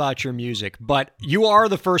talk all about your music, but you are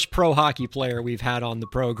the first pro hockey player we've had on the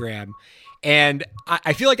program. And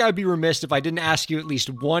I feel like I would be remiss if I didn't ask you at least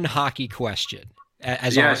one hockey question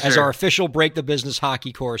as our official Break the Business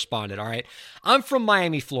hockey correspondent. All right. I'm from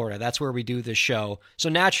Miami, Florida. That's where we do this show. So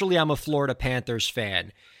naturally, I'm a Florida Panthers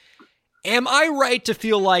fan. Am I right to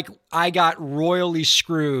feel like I got royally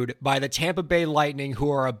screwed by the Tampa Bay Lightning,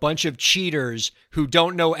 who are a bunch of cheaters who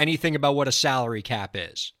don't know anything about what a salary cap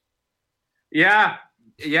is? Yeah,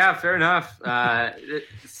 fair enough.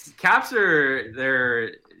 Caps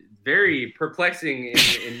they're very perplexing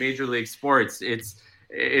in Major League Sports.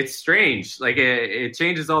 It's strange. Like it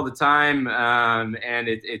changes all the time, and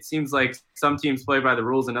it seems like some teams play by the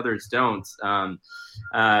rules and others don't.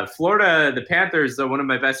 Florida, the Panthers, one of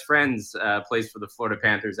my best friends plays for the Florida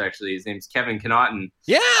Panthers. Actually, his name's Kevin Connaughton.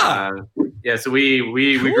 Yeah. So we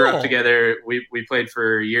grew up together. We played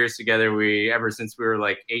for years together. Ever since we were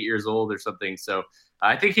like 8 years old or something. So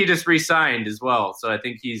I think he just re-signed as well. So I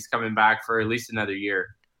think he's coming back for at least another year.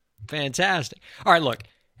 Fantastic. All right, look.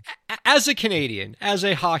 As a Canadian, as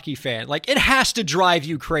a hockey fan, like it has to drive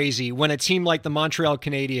you crazy when a team like the Montreal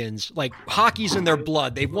Canadiens, like hockey's in their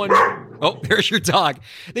blood. They've won. Oh, there's your dog.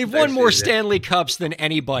 They've won more Stanley Cups than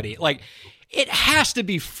anybody. Like it has to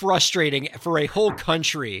be frustrating for a whole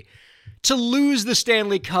country to lose the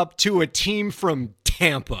Stanley Cup to a team from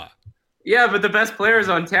Tampa. Yeah, but the best players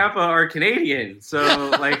on Tampa are Canadian. So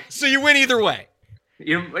like, so you win either way.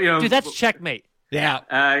 You know, dude, that's checkmate. Yeah.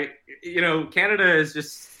 Canada is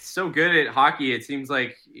just so good at hockey. It seems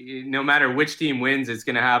like no matter which team wins, it's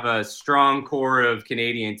going to have a strong core of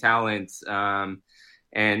Canadian talent. And,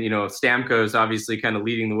 Stamkos obviously kind of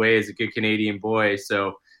leading the way as a good Canadian boy.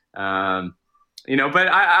 So, but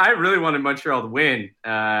I really wanted Montreal to win.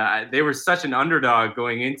 They were such an underdog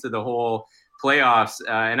going into the whole playoffs.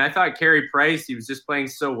 And I thought Carey Price, he was just playing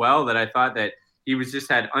so well that I thought that he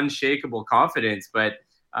had unshakable confidence. But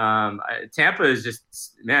Tampa is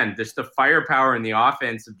just the firepower in the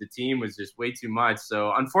offense of the team was just way too much.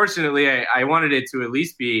 So unfortunately, I wanted it to at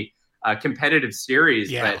least be a competitive series,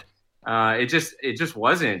 but it just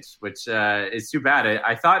wasn't, which is too bad.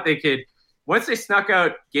 I thought they could, once they snuck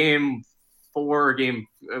out game 4,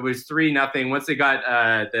 it was 3-0. Once they got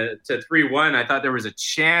to 3-1, I thought there was a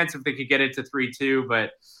chance if they could get it to 3-2,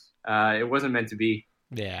 but it wasn't meant to be.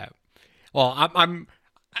 Yeah. Well,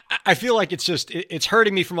 I feel like it's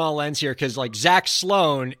hurting me from all ends here because like Zach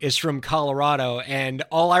Sloan is from Colorado, and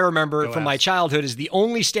all I remember from my childhood is the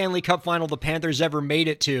only Stanley Cup final the Panthers ever made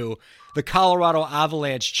it to. The Colorado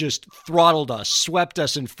Avalanche just throttled us, swept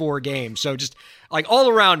us in 4 games. So just like all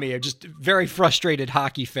around me, I'm just very frustrated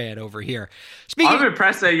hockey fan over here. I'm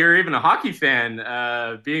impressed that you're even a hockey fan.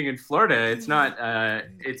 Being in Florida, it's not.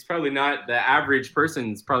 It's probably not the average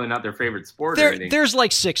person's probably not their favorite sport. There's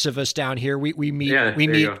like 6 of us down here. We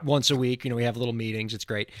meet once a week. We have little meetings. It's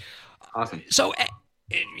great. Awesome. So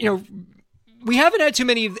we haven't had too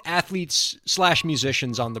many athletes /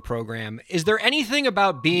 musicians on the program. Is there anything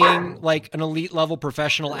about being like an elite level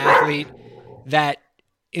professional athlete that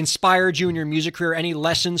inspired you in your music career? Any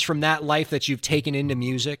lessons from that life that you've taken into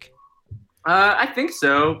music? I think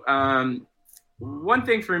so. One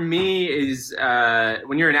thing for me is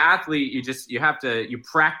when you're an athlete, you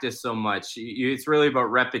practice so much. It's really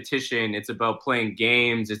about repetition. It's about playing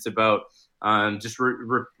games. It's about just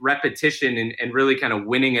repetition and really kind of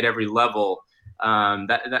winning at every level.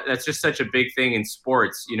 That's just such a big thing in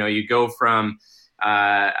sports. You go from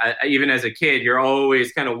even as a kid, you're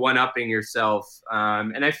always kind of one-upping yourself.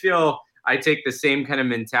 And I feel I take the same kind of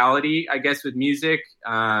mentality, I guess, with music.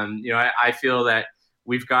 I feel that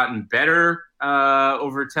we've gotten better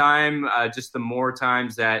over time. Just the more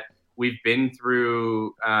times that we've been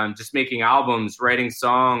through just making albums, writing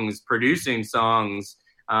songs, producing songs.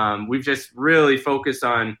 We've just really focused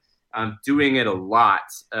on doing it a lot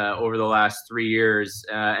over the last 3 years.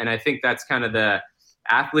 And I think that's kind of the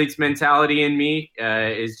athlete's mentality in me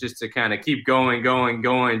is just to kind of keep going,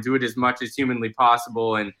 do it as much as humanly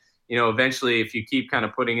possible. And, eventually if you keep kind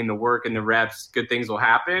of putting in the work and the reps, good things will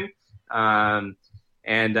happen.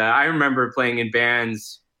 And I remember playing in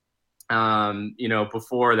bands,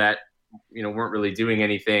 before that, weren't really doing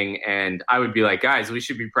anything. And I would be like, guys, we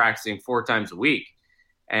should be practicing 4 times a week.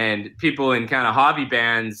 And people in kind of hobby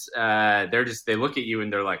bands, they look at you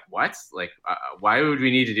and they're like, what? Like, why would we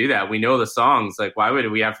need to do that? We know the songs. Like, why would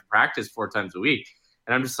we have to practice 4 times a week?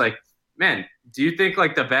 And I'm just like, man, do you think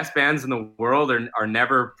like the best bands in the world are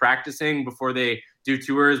never practicing before they do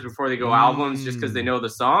tours, before they go albums, just because they know the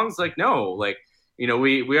songs? Like, no, like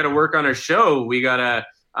we got to work on our show. We got to,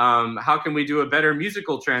 how can we do a better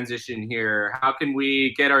musical transition here? How can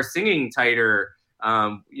we get our singing tighter?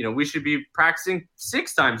 We should be practicing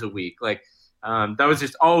 6 times a week. Like, that was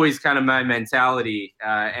just always kind of my mentality.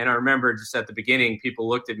 And I remember just at the beginning, people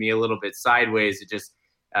looked at me a little bit sideways.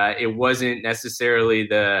 It wasn't necessarily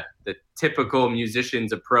the typical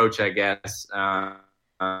musician's approach, I guess.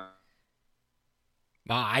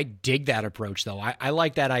 I dig that approach, though. I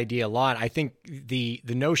like that idea a lot. I think the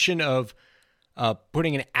notion of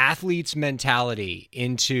putting an athlete's mentality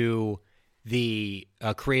into the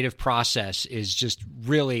creative process is just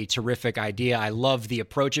really terrific idea. I love the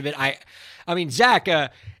approach of it. I mean, Zach,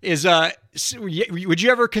 would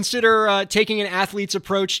you ever consider taking an athlete's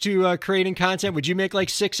approach to creating content? Would you make like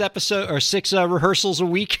 6 rehearsals a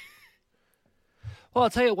week? Well, I'll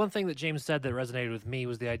tell you one thing that James said that resonated with me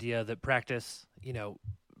was the idea that practice,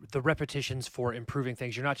 the repetitions for improving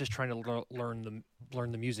things. You're not just trying to learn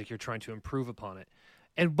the music, you're trying to improve upon it.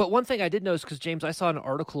 But one thing I did notice, because James, I saw an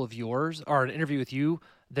article of yours or an interview with you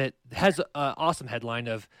that has an awesome headline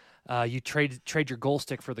of you trade your goal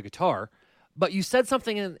stick for the guitar. But you said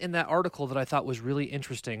something in that article that I thought was really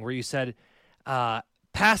interesting, where you said,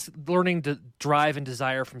 past learning to drive and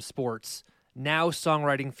desire from sports, now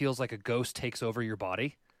songwriting feels like a ghost takes over your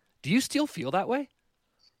body. Do you still feel that way?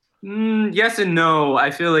 Yes and no.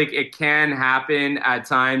 I feel like it can happen at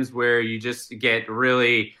times where you just get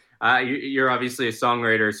really... you're obviously a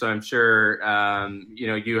songwriter, so I'm sure,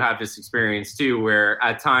 you have this experience too, where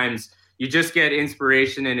at times you just get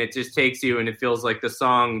inspiration and it just takes you and it feels like the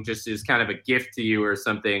song just is kind of a gift to you or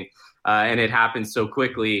something. And it happens so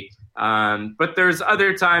quickly. But there's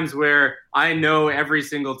other times where I know every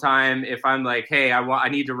single time if I'm like, hey, I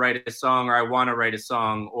need to write a song, or I want to write a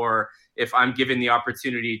song, or if I'm given the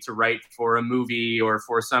opportunity to write for a movie or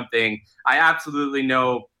for something, I absolutely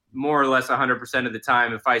know more or less 100% of the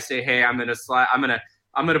time, if I say, hey, I'm going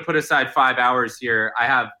to put aside 5 hours here, I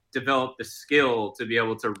have developed the skill to be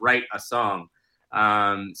able to write a song.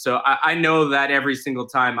 So I know that every single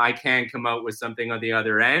time I can come out with something on the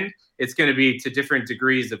other end. It's going to be to different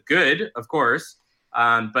degrees of good, of course.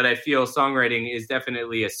 But I feel songwriting is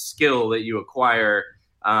definitely a skill that you acquire.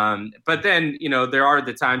 But then, there are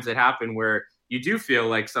the times that happen where you do feel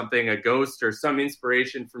like a ghost or some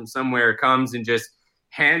inspiration from somewhere comes and just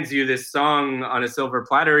hands you this song on a silver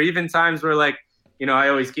platter. Even times where I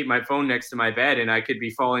always keep my phone next to my bed and I could be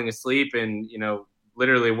falling asleep and,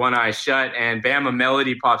 literally one eye shut and bam, a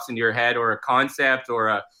melody pops into your head or a concept or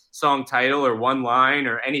a song title or one line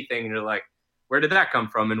or anything. And you're like, where did that come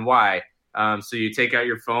from and why? So you take out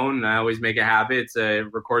your phone, and I always make a habit to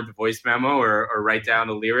record the voice memo or write down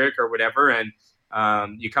a lyric or whatever. And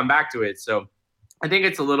you come back to it. So I think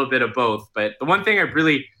it's a little bit of both. But the one thing I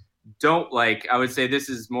really don't like, I would say this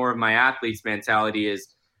is more of my athlete's mentality, is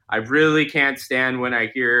I really can't stand when I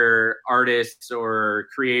hear artists or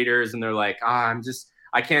creators and they're like,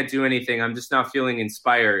 I can't do anything. I'm just not feeling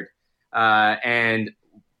inspired. And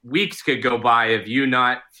weeks could go by of you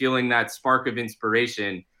not feeling that spark of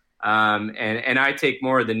inspiration. And I take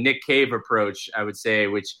more of the Nick Cave approach, I would say,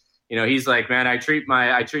 which, he's like, man, I treat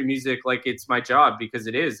music like it's my job, because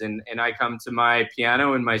it is. And I come to my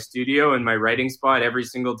piano in my studio and my writing spot every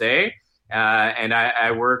single day. And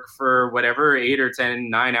I work for whatever, 8 or 10,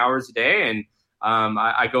 9 hours a day. And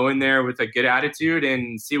I go in there with a good attitude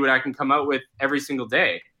and see what I can come out with every single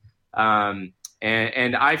day. And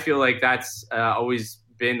I feel like that's always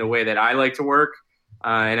been the way that I like to work.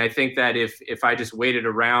 And I think that if I just waited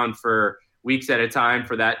around for weeks at a time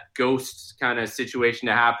for that ghost kind of situation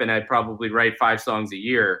to happen, I'd probably write 5 songs a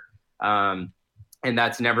year. And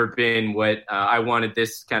that's never been what I wanted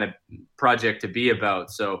this kind of project to be about.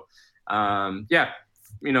 So,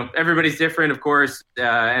 everybody's different, of course.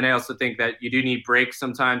 And I also think that you do need breaks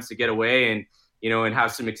sometimes to get away and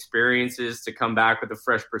have some experiences to come back with a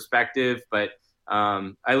fresh perspective. But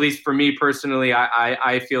at least for me personally,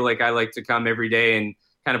 I feel like I like to come every day and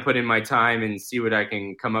kind of put in my time and see what I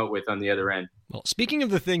can come out with on the other end. Well, speaking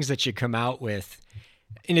of the things that you come out with,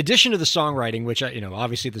 in addition to the songwriting, which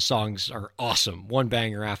obviously the songs are awesome, one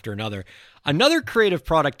banger after another. Another creative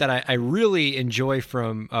product that I really enjoy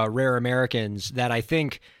from Rare Americans that I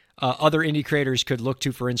think other indie creators could look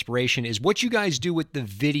to for inspiration is what you guys do with the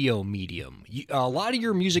video medium. A lot of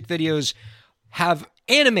your music videos have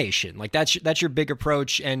animation, like that's your big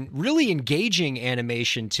approach, and really engaging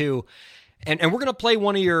animation too. And we're going to play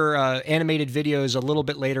one of your animated videos a little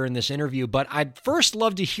bit later in this interview, but I'd first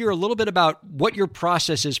love to hear a little bit about what your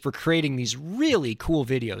process is for creating these really cool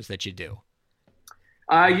videos that you do.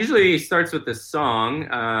 Usually it starts with the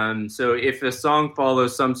song. So if a song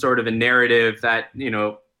follows some sort of a narrative that,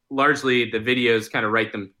 largely the videos kind of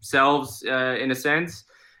write themselves in a sense.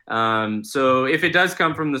 So if it does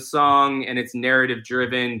come from the song and it's narrative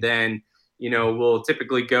driven, then, we'll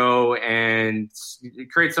typically go and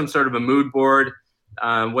create some sort of a mood board,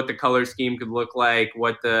 what the color scheme could look like,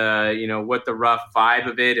 what the rough vibe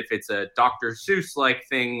of it, if it's a Dr. Seuss like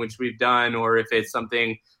thing, which we've done, or if it's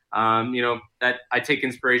something, that I take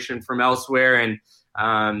inspiration from elsewhere.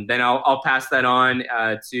 And then I'll pass that on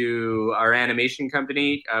to our animation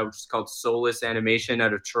company, which is called Soulless Animation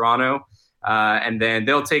out of Toronto. And then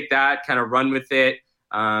they'll take that, kind of run with it.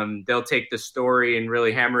 They'll take the story and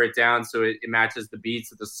really hammer it down so it matches the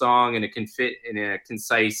beats of the song and it can fit in a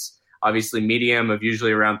concise, obviously, medium of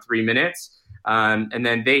usually around 3 minutes. And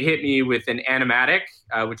then they hit me with an animatic,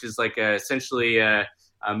 which is like essentially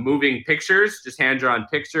moving pictures, just hand-drawn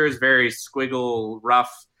pictures, very squiggle,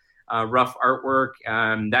 rough artwork.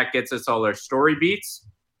 That gets us all our story beats,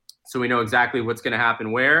 so we know exactly what's going to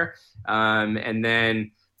happen where. And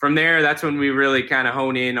then from there, that's when we really kind of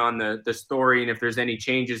hone in on the story. And if there's any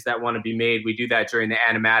changes that want to be made, we do that during the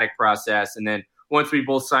animatic process. And then once we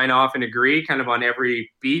both sign off and agree kind of on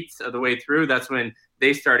every beat of the way through, that's when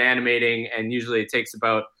they start animating. And usually it takes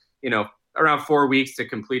about, around 4 weeks to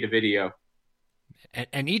complete a video.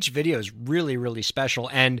 And each video is really, really special.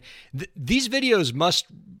 And these videos must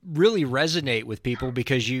really resonate with people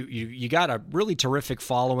because you got a really terrific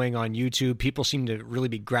following on YouTube. People seem to really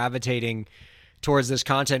be gravitating towards this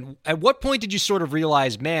content. At what point did you sort of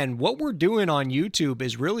realize, man, what we're doing on YouTube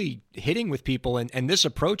is really hitting with people, and this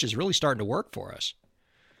approach is really starting to work for us?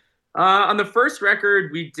 On the first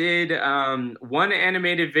record, we did one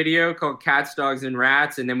animated video called Cats, Dogs, and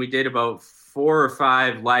Rats, and then we did about 4 or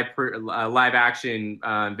 5 live action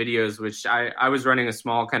videos, which I was running a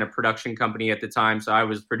small kind of production company at the time, so I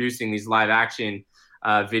was producing these live action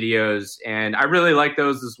videos, and I really liked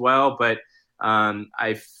those as well, but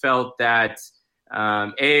I felt that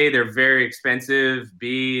A, they're very expensive,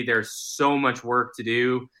 B, there's so much work to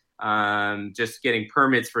do. Just getting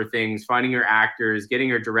permits for things, finding your actors, getting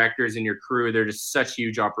your directors and your crew. They're just such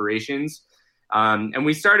huge operations. And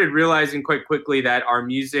we started realizing quite quickly that our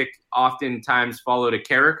music oftentimes followed a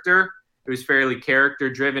character. It was fairly character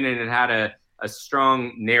driven and it had a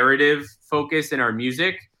strong narrative focus in our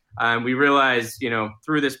music. We realized,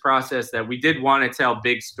 through this process that we did want to tell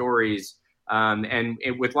big stories.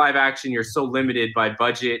 With live action, you're so limited by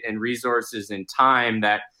budget and resources and time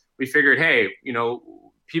that we figured, hey,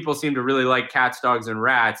 people seem to really like Cats, Dogs, and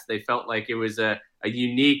Rats. They felt like it was a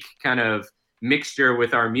unique kind of mixture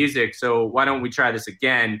with our music. So why don't we try this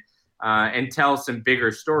again and tell some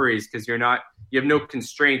bigger stories? Because you have no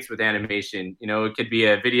constraints with animation. It could be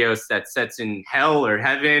a video that sets in hell or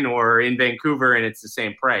heaven or in Vancouver, and it's the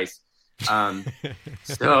same price.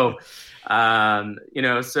 So that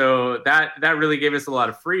really gave us a lot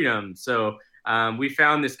of freedom. So we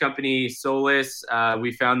found this company, Soulless.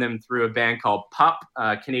 We found them through a band called Pup,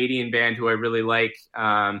 a Canadian band who I really like.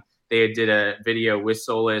 They did a video with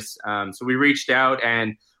Soulless. So we reached out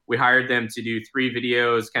and we hired them to do 3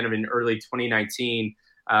 videos kind of in early 2019.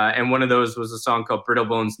 And one of those was a song called Brittle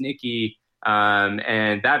Bones Nikki.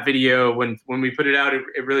 And that video, when we put it out,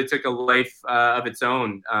 it really took a life of its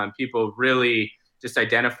own. People really just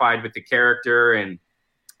identified with the character, and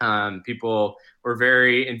people were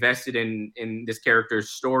very invested in this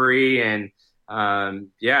character's story. And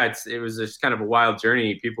it was just kind of a wild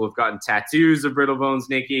journey. People have gotten tattoos of Brittle Bones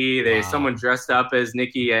Nikki. Someone dressed up as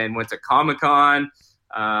Nikki and went to Comic-Con.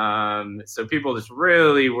 So people just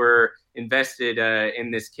really were invested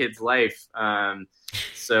in this kid's life.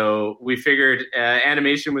 So we figured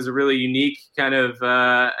animation was a really unique kind of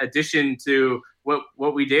addition to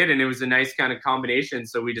what we did, and it was a nice kind of combination.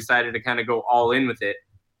 So we decided to kind of go all in with it.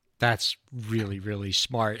 That's really, really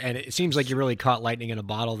smart. And it seems like you really caught lightning in a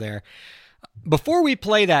bottle there. Before we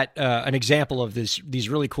play that, an example of these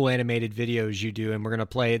really cool animated videos you do, and we're going to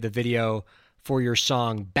play the video for your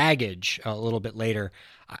song Baggage a little bit later,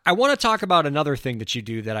 I want to talk about another thing that you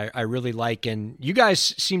do that I really like. And you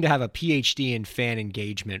guys seem to have a PhD in fan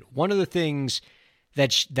engagement. One of the things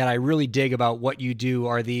that I really dig about what you do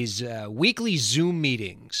are these weekly Zoom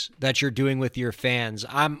meetings that you're doing with your fans.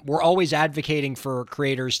 We're always advocating for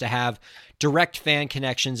creators to have direct fan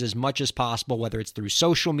connections as much as possible, whether it's through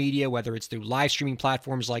social media, whether it's through live streaming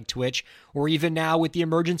platforms like Twitch, or even now with the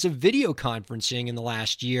emergence of video conferencing in the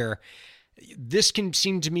last year. This can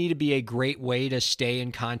seem to me to be a great way to stay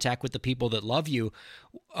in contact with the people that love you.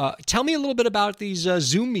 Tell me a little bit about these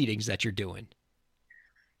Zoom meetings that you're doing.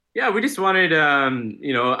 Yeah, we just wanted,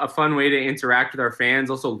 a fun way to interact with our fans,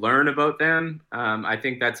 also learn about them. I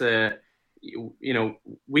think that's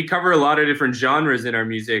we cover a lot of different genres in our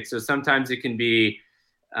music. So sometimes it can be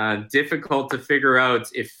difficult to figure out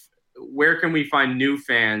where can we find new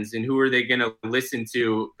fans and who are they going to listen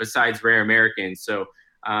to besides Rare Americans. So,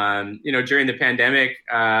 during the pandemic,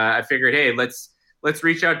 I figured, hey, let's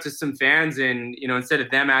reach out to some fans, and, instead of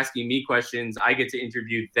them asking me questions, I get to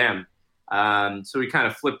interview them. So we kind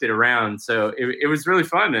of flipped it around. So it was really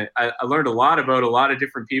fun. I learned a lot about a lot of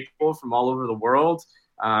different people from all over the world,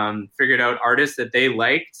 figured out artists that they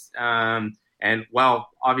liked, and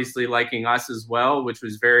obviously liking us as well, which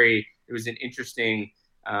was it was an interesting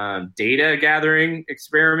data gathering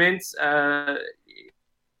experiment.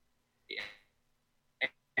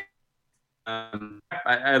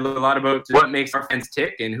 I learned a lot about what makes our fans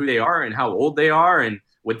tick and who they are and how old they are and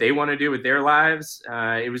what they want to do with their lives.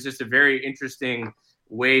 It was just a very interesting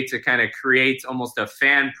way to kind of create almost a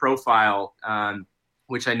fan profile,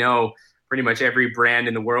 which I know pretty much every brand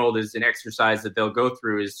in the world is an exercise that they'll go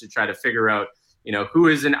through, is to try to figure out, who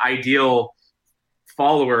is an ideal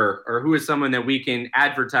follower or who is someone that we can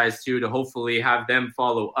advertise to hopefully have them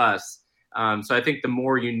follow us. So I think the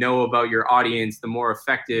more you know about your audience, the more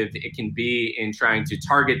effective it can be in trying to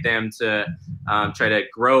target them to try to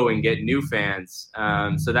grow and get new fans.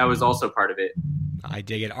 So that was also part of it. I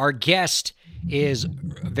dig it. Our guest is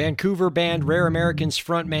Vancouver band Rare Americans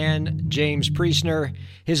frontman James Priestner.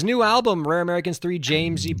 His new album, Rare Americans 3,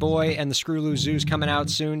 Jamesy Boy and the Screwloose Zoo's coming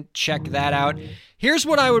out soon. Check that out. Here's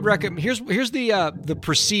what I would recommend. Here's the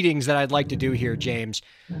proceedings that I'd like to do here, James.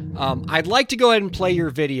 I'd like to go ahead and play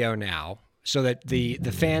your video now so that the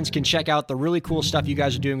fans can check out the really cool stuff you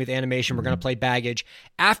guys are doing with animation. We're going to play Baggage.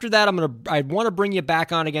 After that, I want to bring you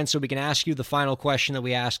back on again so we can ask you the final question that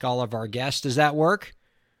we ask all of our guests. Does that work?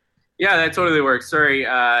 Yeah, that totally works. Sorry,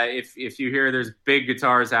 if you hear there's big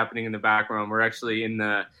guitars happening in the background. We're actually in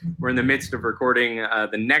the midst of recording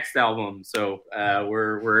the next album, so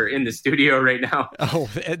we're in the studio right now. Oh,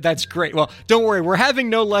 that's great. Well, don't worry, we're having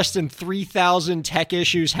no less than 3,000 tech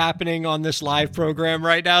issues happening on this live program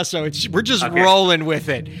right now, so we're just rolling with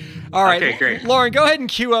it. All right, okay, great. Lauren, go ahead and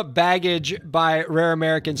cue up Baggage by Rare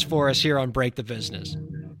Americans for us here on Break the Business.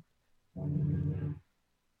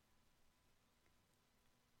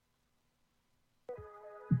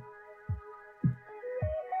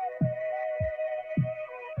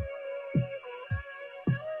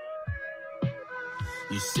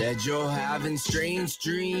 You said you're having strange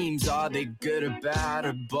dreams. Are they good or bad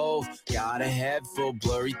or both? Got a head full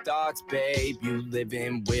blurry thoughts, babe. You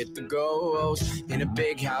living with the ghost in a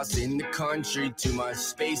big house in the country. Too much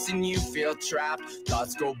space and you feel trapped.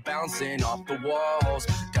 Thoughts go bouncing off the walls.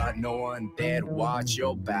 Got no one there to watch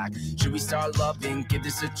your back. Should we start loving? Give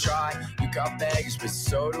this a try. You got baggage, but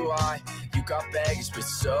so do I. You got baggage, but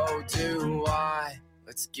so do I.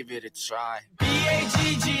 Let's give it a try.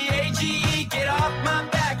 B-A-G-G-A-G-E, get off my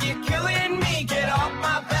back, you're killing me. Get off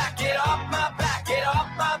my back, get off my back, get off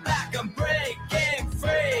my back. I'm breaking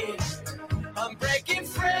free, I'm breaking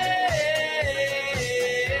free.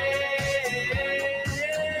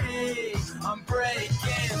 I'm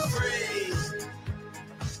breaking free,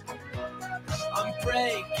 I'm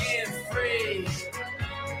breaking free.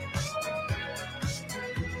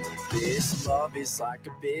 This love is like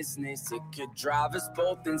a business, it could drive us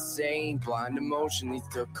both insane. Blind emotion leads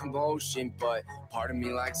to commotion, but part of me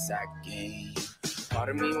likes that game. Part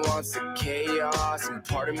of me wants the chaos, and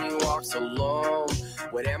part of me walks alone.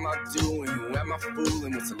 What am I doing? Who am I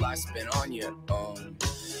fooling? What's the life spent on your own?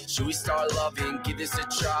 Should we start loving? Give this a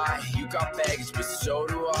try. You got baggage, but so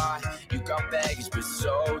do I. You got baggage, but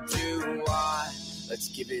so do I. Let's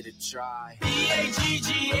give it a try.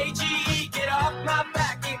 B-A-G-G-A-G-E, get off my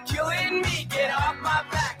back, you're killing me. Get off my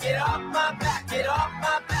back, get off my back, get off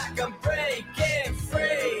my back. I'm breaking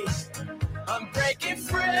free, I'm breaking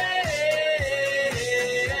free.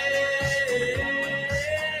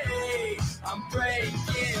 I'm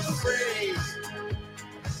breaking free,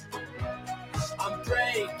 I'm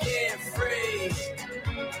breaking free.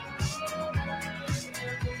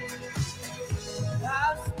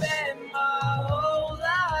 I've spent my whole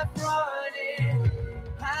life running.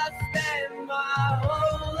 I've spent my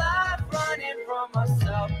whole life running from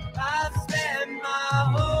myself. I've spent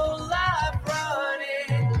my whole life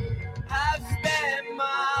running. I've spent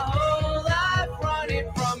my whole life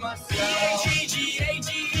running from myself.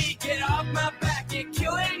 B-A-G-G-A-G-E, get off my back, you're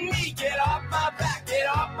killing me. Get off my back, get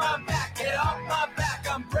off my back, get off my back.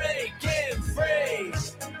 I'm breaking free,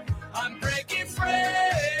 I'm breaking free.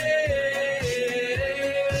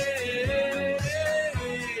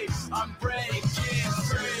 I'm breaking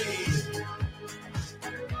free,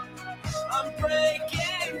 I'm breaking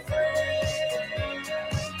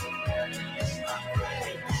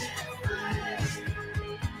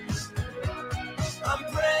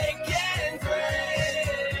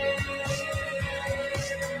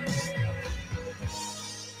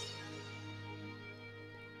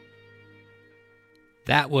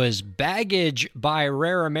That was Baggage by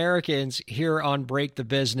Rare Americans here on Break the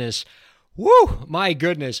Business. Woo, my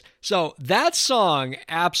goodness. So that song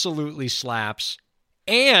absolutely slaps.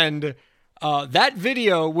 And that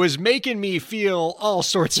video was making me feel all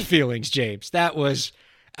sorts of feelings, James. That was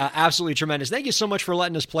absolutely tremendous. Thank you so much for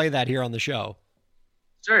letting us play that here on the show.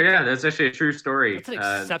 Sure, yeah, that's actually a true story. That's an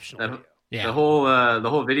exceptional video. Yeah. The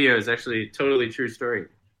whole video is actually a totally true story.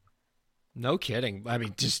 No kidding. I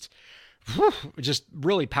mean, just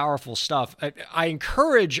really powerful stuff. I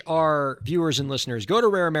encourage our viewers and listeners, go to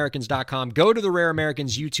rareamericans.com, go to the Rare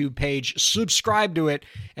Americans YouTube page, subscribe to it,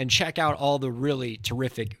 and check out all the really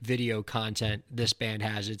terrific video content this band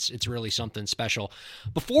has. It's really something special.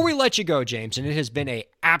 Before we let you go, James, and it has been an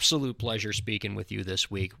absolute pleasure speaking with you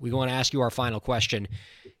this week, we want to ask you our final question.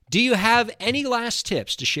 Do you have any last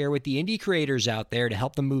tips to share with the indie creators out there to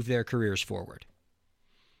help them move their careers forward?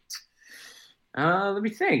 Let me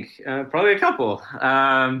think. Probably a couple.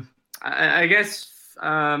 I guess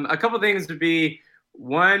a couple things would be,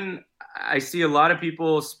 one, I see a lot of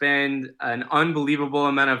people spend an unbelievable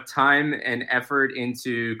amount of time and effort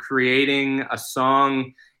into creating a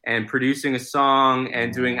song and producing a song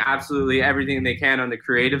and doing absolutely everything they can on the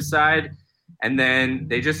creative side. And then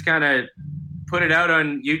they just kind of put it out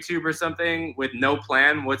on YouTube or something with no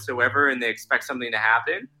plan whatsoever, and they expect something to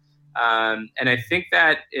happen. And I think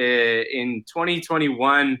that in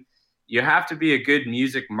 2021, you have to be a good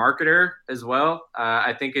music marketer as well.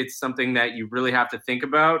 I think it's something that you really have to think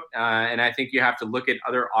about. And I think you have to look at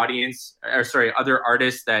other artists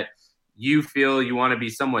that you feel you want to be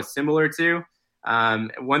somewhat similar to.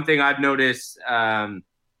 One thing I've noticed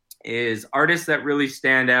is artists that really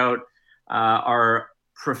stand out are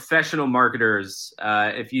professional marketers.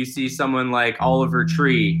 If you see someone like Oliver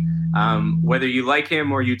Tree, whether you like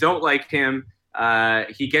him or you don't like him,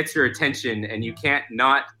 he gets your attention, and you can't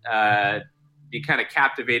not be kind of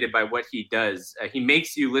captivated by what he does. He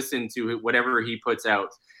makes you listen to whatever he puts out.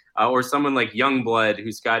 Or someone like Youngblood,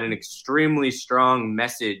 who's got an extremely strong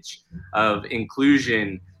message of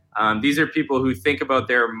inclusion. These are people who think about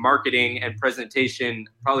their marketing and presentation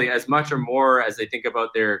probably as much or more as they think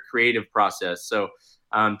about their creative process. So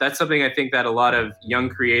that's something I think that a lot of young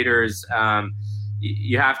creators,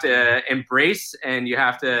 you have to embrace, and you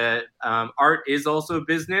have to, art is also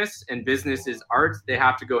business, and business is art. They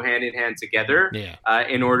have to go hand in hand together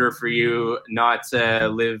in order for you not to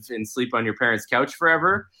live and sleep on your parents' couch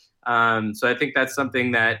forever. So I think that's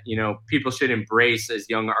something that, people should embrace as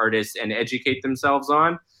young artists and educate themselves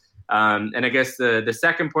on. And I guess the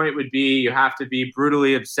second point would be, you have to be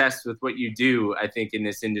brutally obsessed with what you do. I think in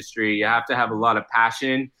this industry, you have to have a lot of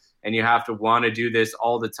passion, and you have to want to do this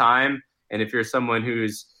all the time. And if you're someone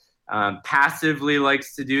who's passively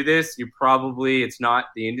likes to do this, it's not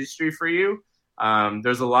the industry for you.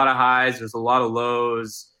 There's a lot of highs, there's a lot of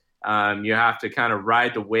lows. You have to kind of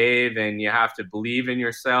ride the wave, and you have to believe in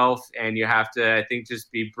yourself, and you have to, I think, just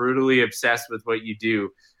be brutally obsessed with what you do.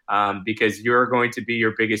 Because you're going to be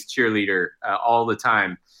your biggest cheerleader all the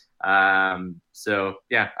time. So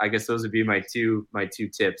yeah, I guess those would be my two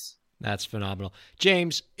tips. That's phenomenal.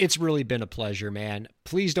 James, it's really been a pleasure, man.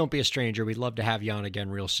 Please don't be a stranger. We'd love to have you on again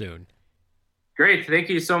real soon. Great. Thank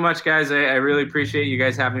you so much, guys. I really appreciate you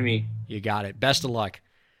guys having me. You got it. Best of luck.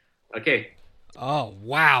 Okay. Oh,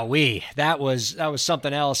 wow-wee. That was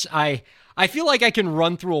something else. I feel like I can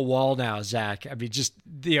run through a wall now, Zach. I mean, just,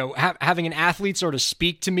 having an athlete sort of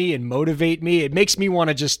speak to me and motivate me, it makes me want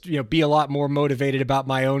to just, be a lot more motivated about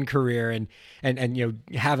my own career and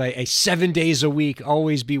have a 7 days a week,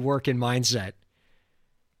 always be working mindset.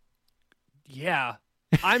 Yeah.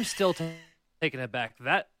 I'm still taken aback.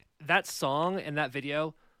 That song and that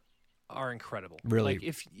video are incredible. Really?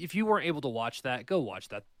 Like, if you weren't able to watch that, go watch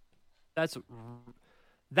that.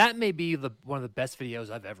 That may be one of the best videos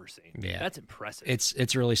I've ever seen. Yeah. That's impressive.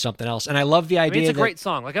 It's really something else. And I love the idea it's a great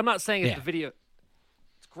song. Like, I'm not saying the video,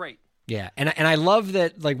 it's great. Yeah. And I love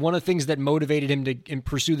that, like, one of the things that motivated him to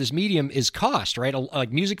pursue this medium is cost, right?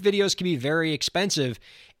 Like, music videos can be very expensive,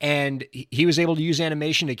 and he was able to use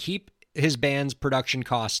animation to keep his band's production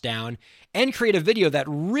costs down and create a video that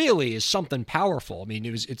really is something powerful. I mean,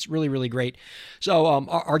 it's really, really great. So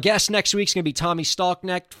our guest next week is going to be Tommy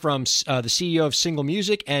Stalknecht from the CEO of Single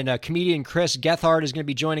Music, and comedian Chris Gethard is going to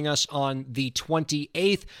be joining us on the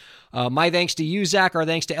 28th. My thanks to you, Zach. Our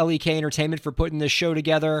thanks to LEK Entertainment for putting this show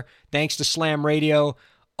together. Thanks to Slam Radio.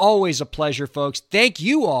 Always a pleasure, folks. Thank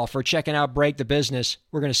you all for checking out Break the Business.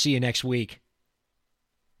 We're going to see you next week.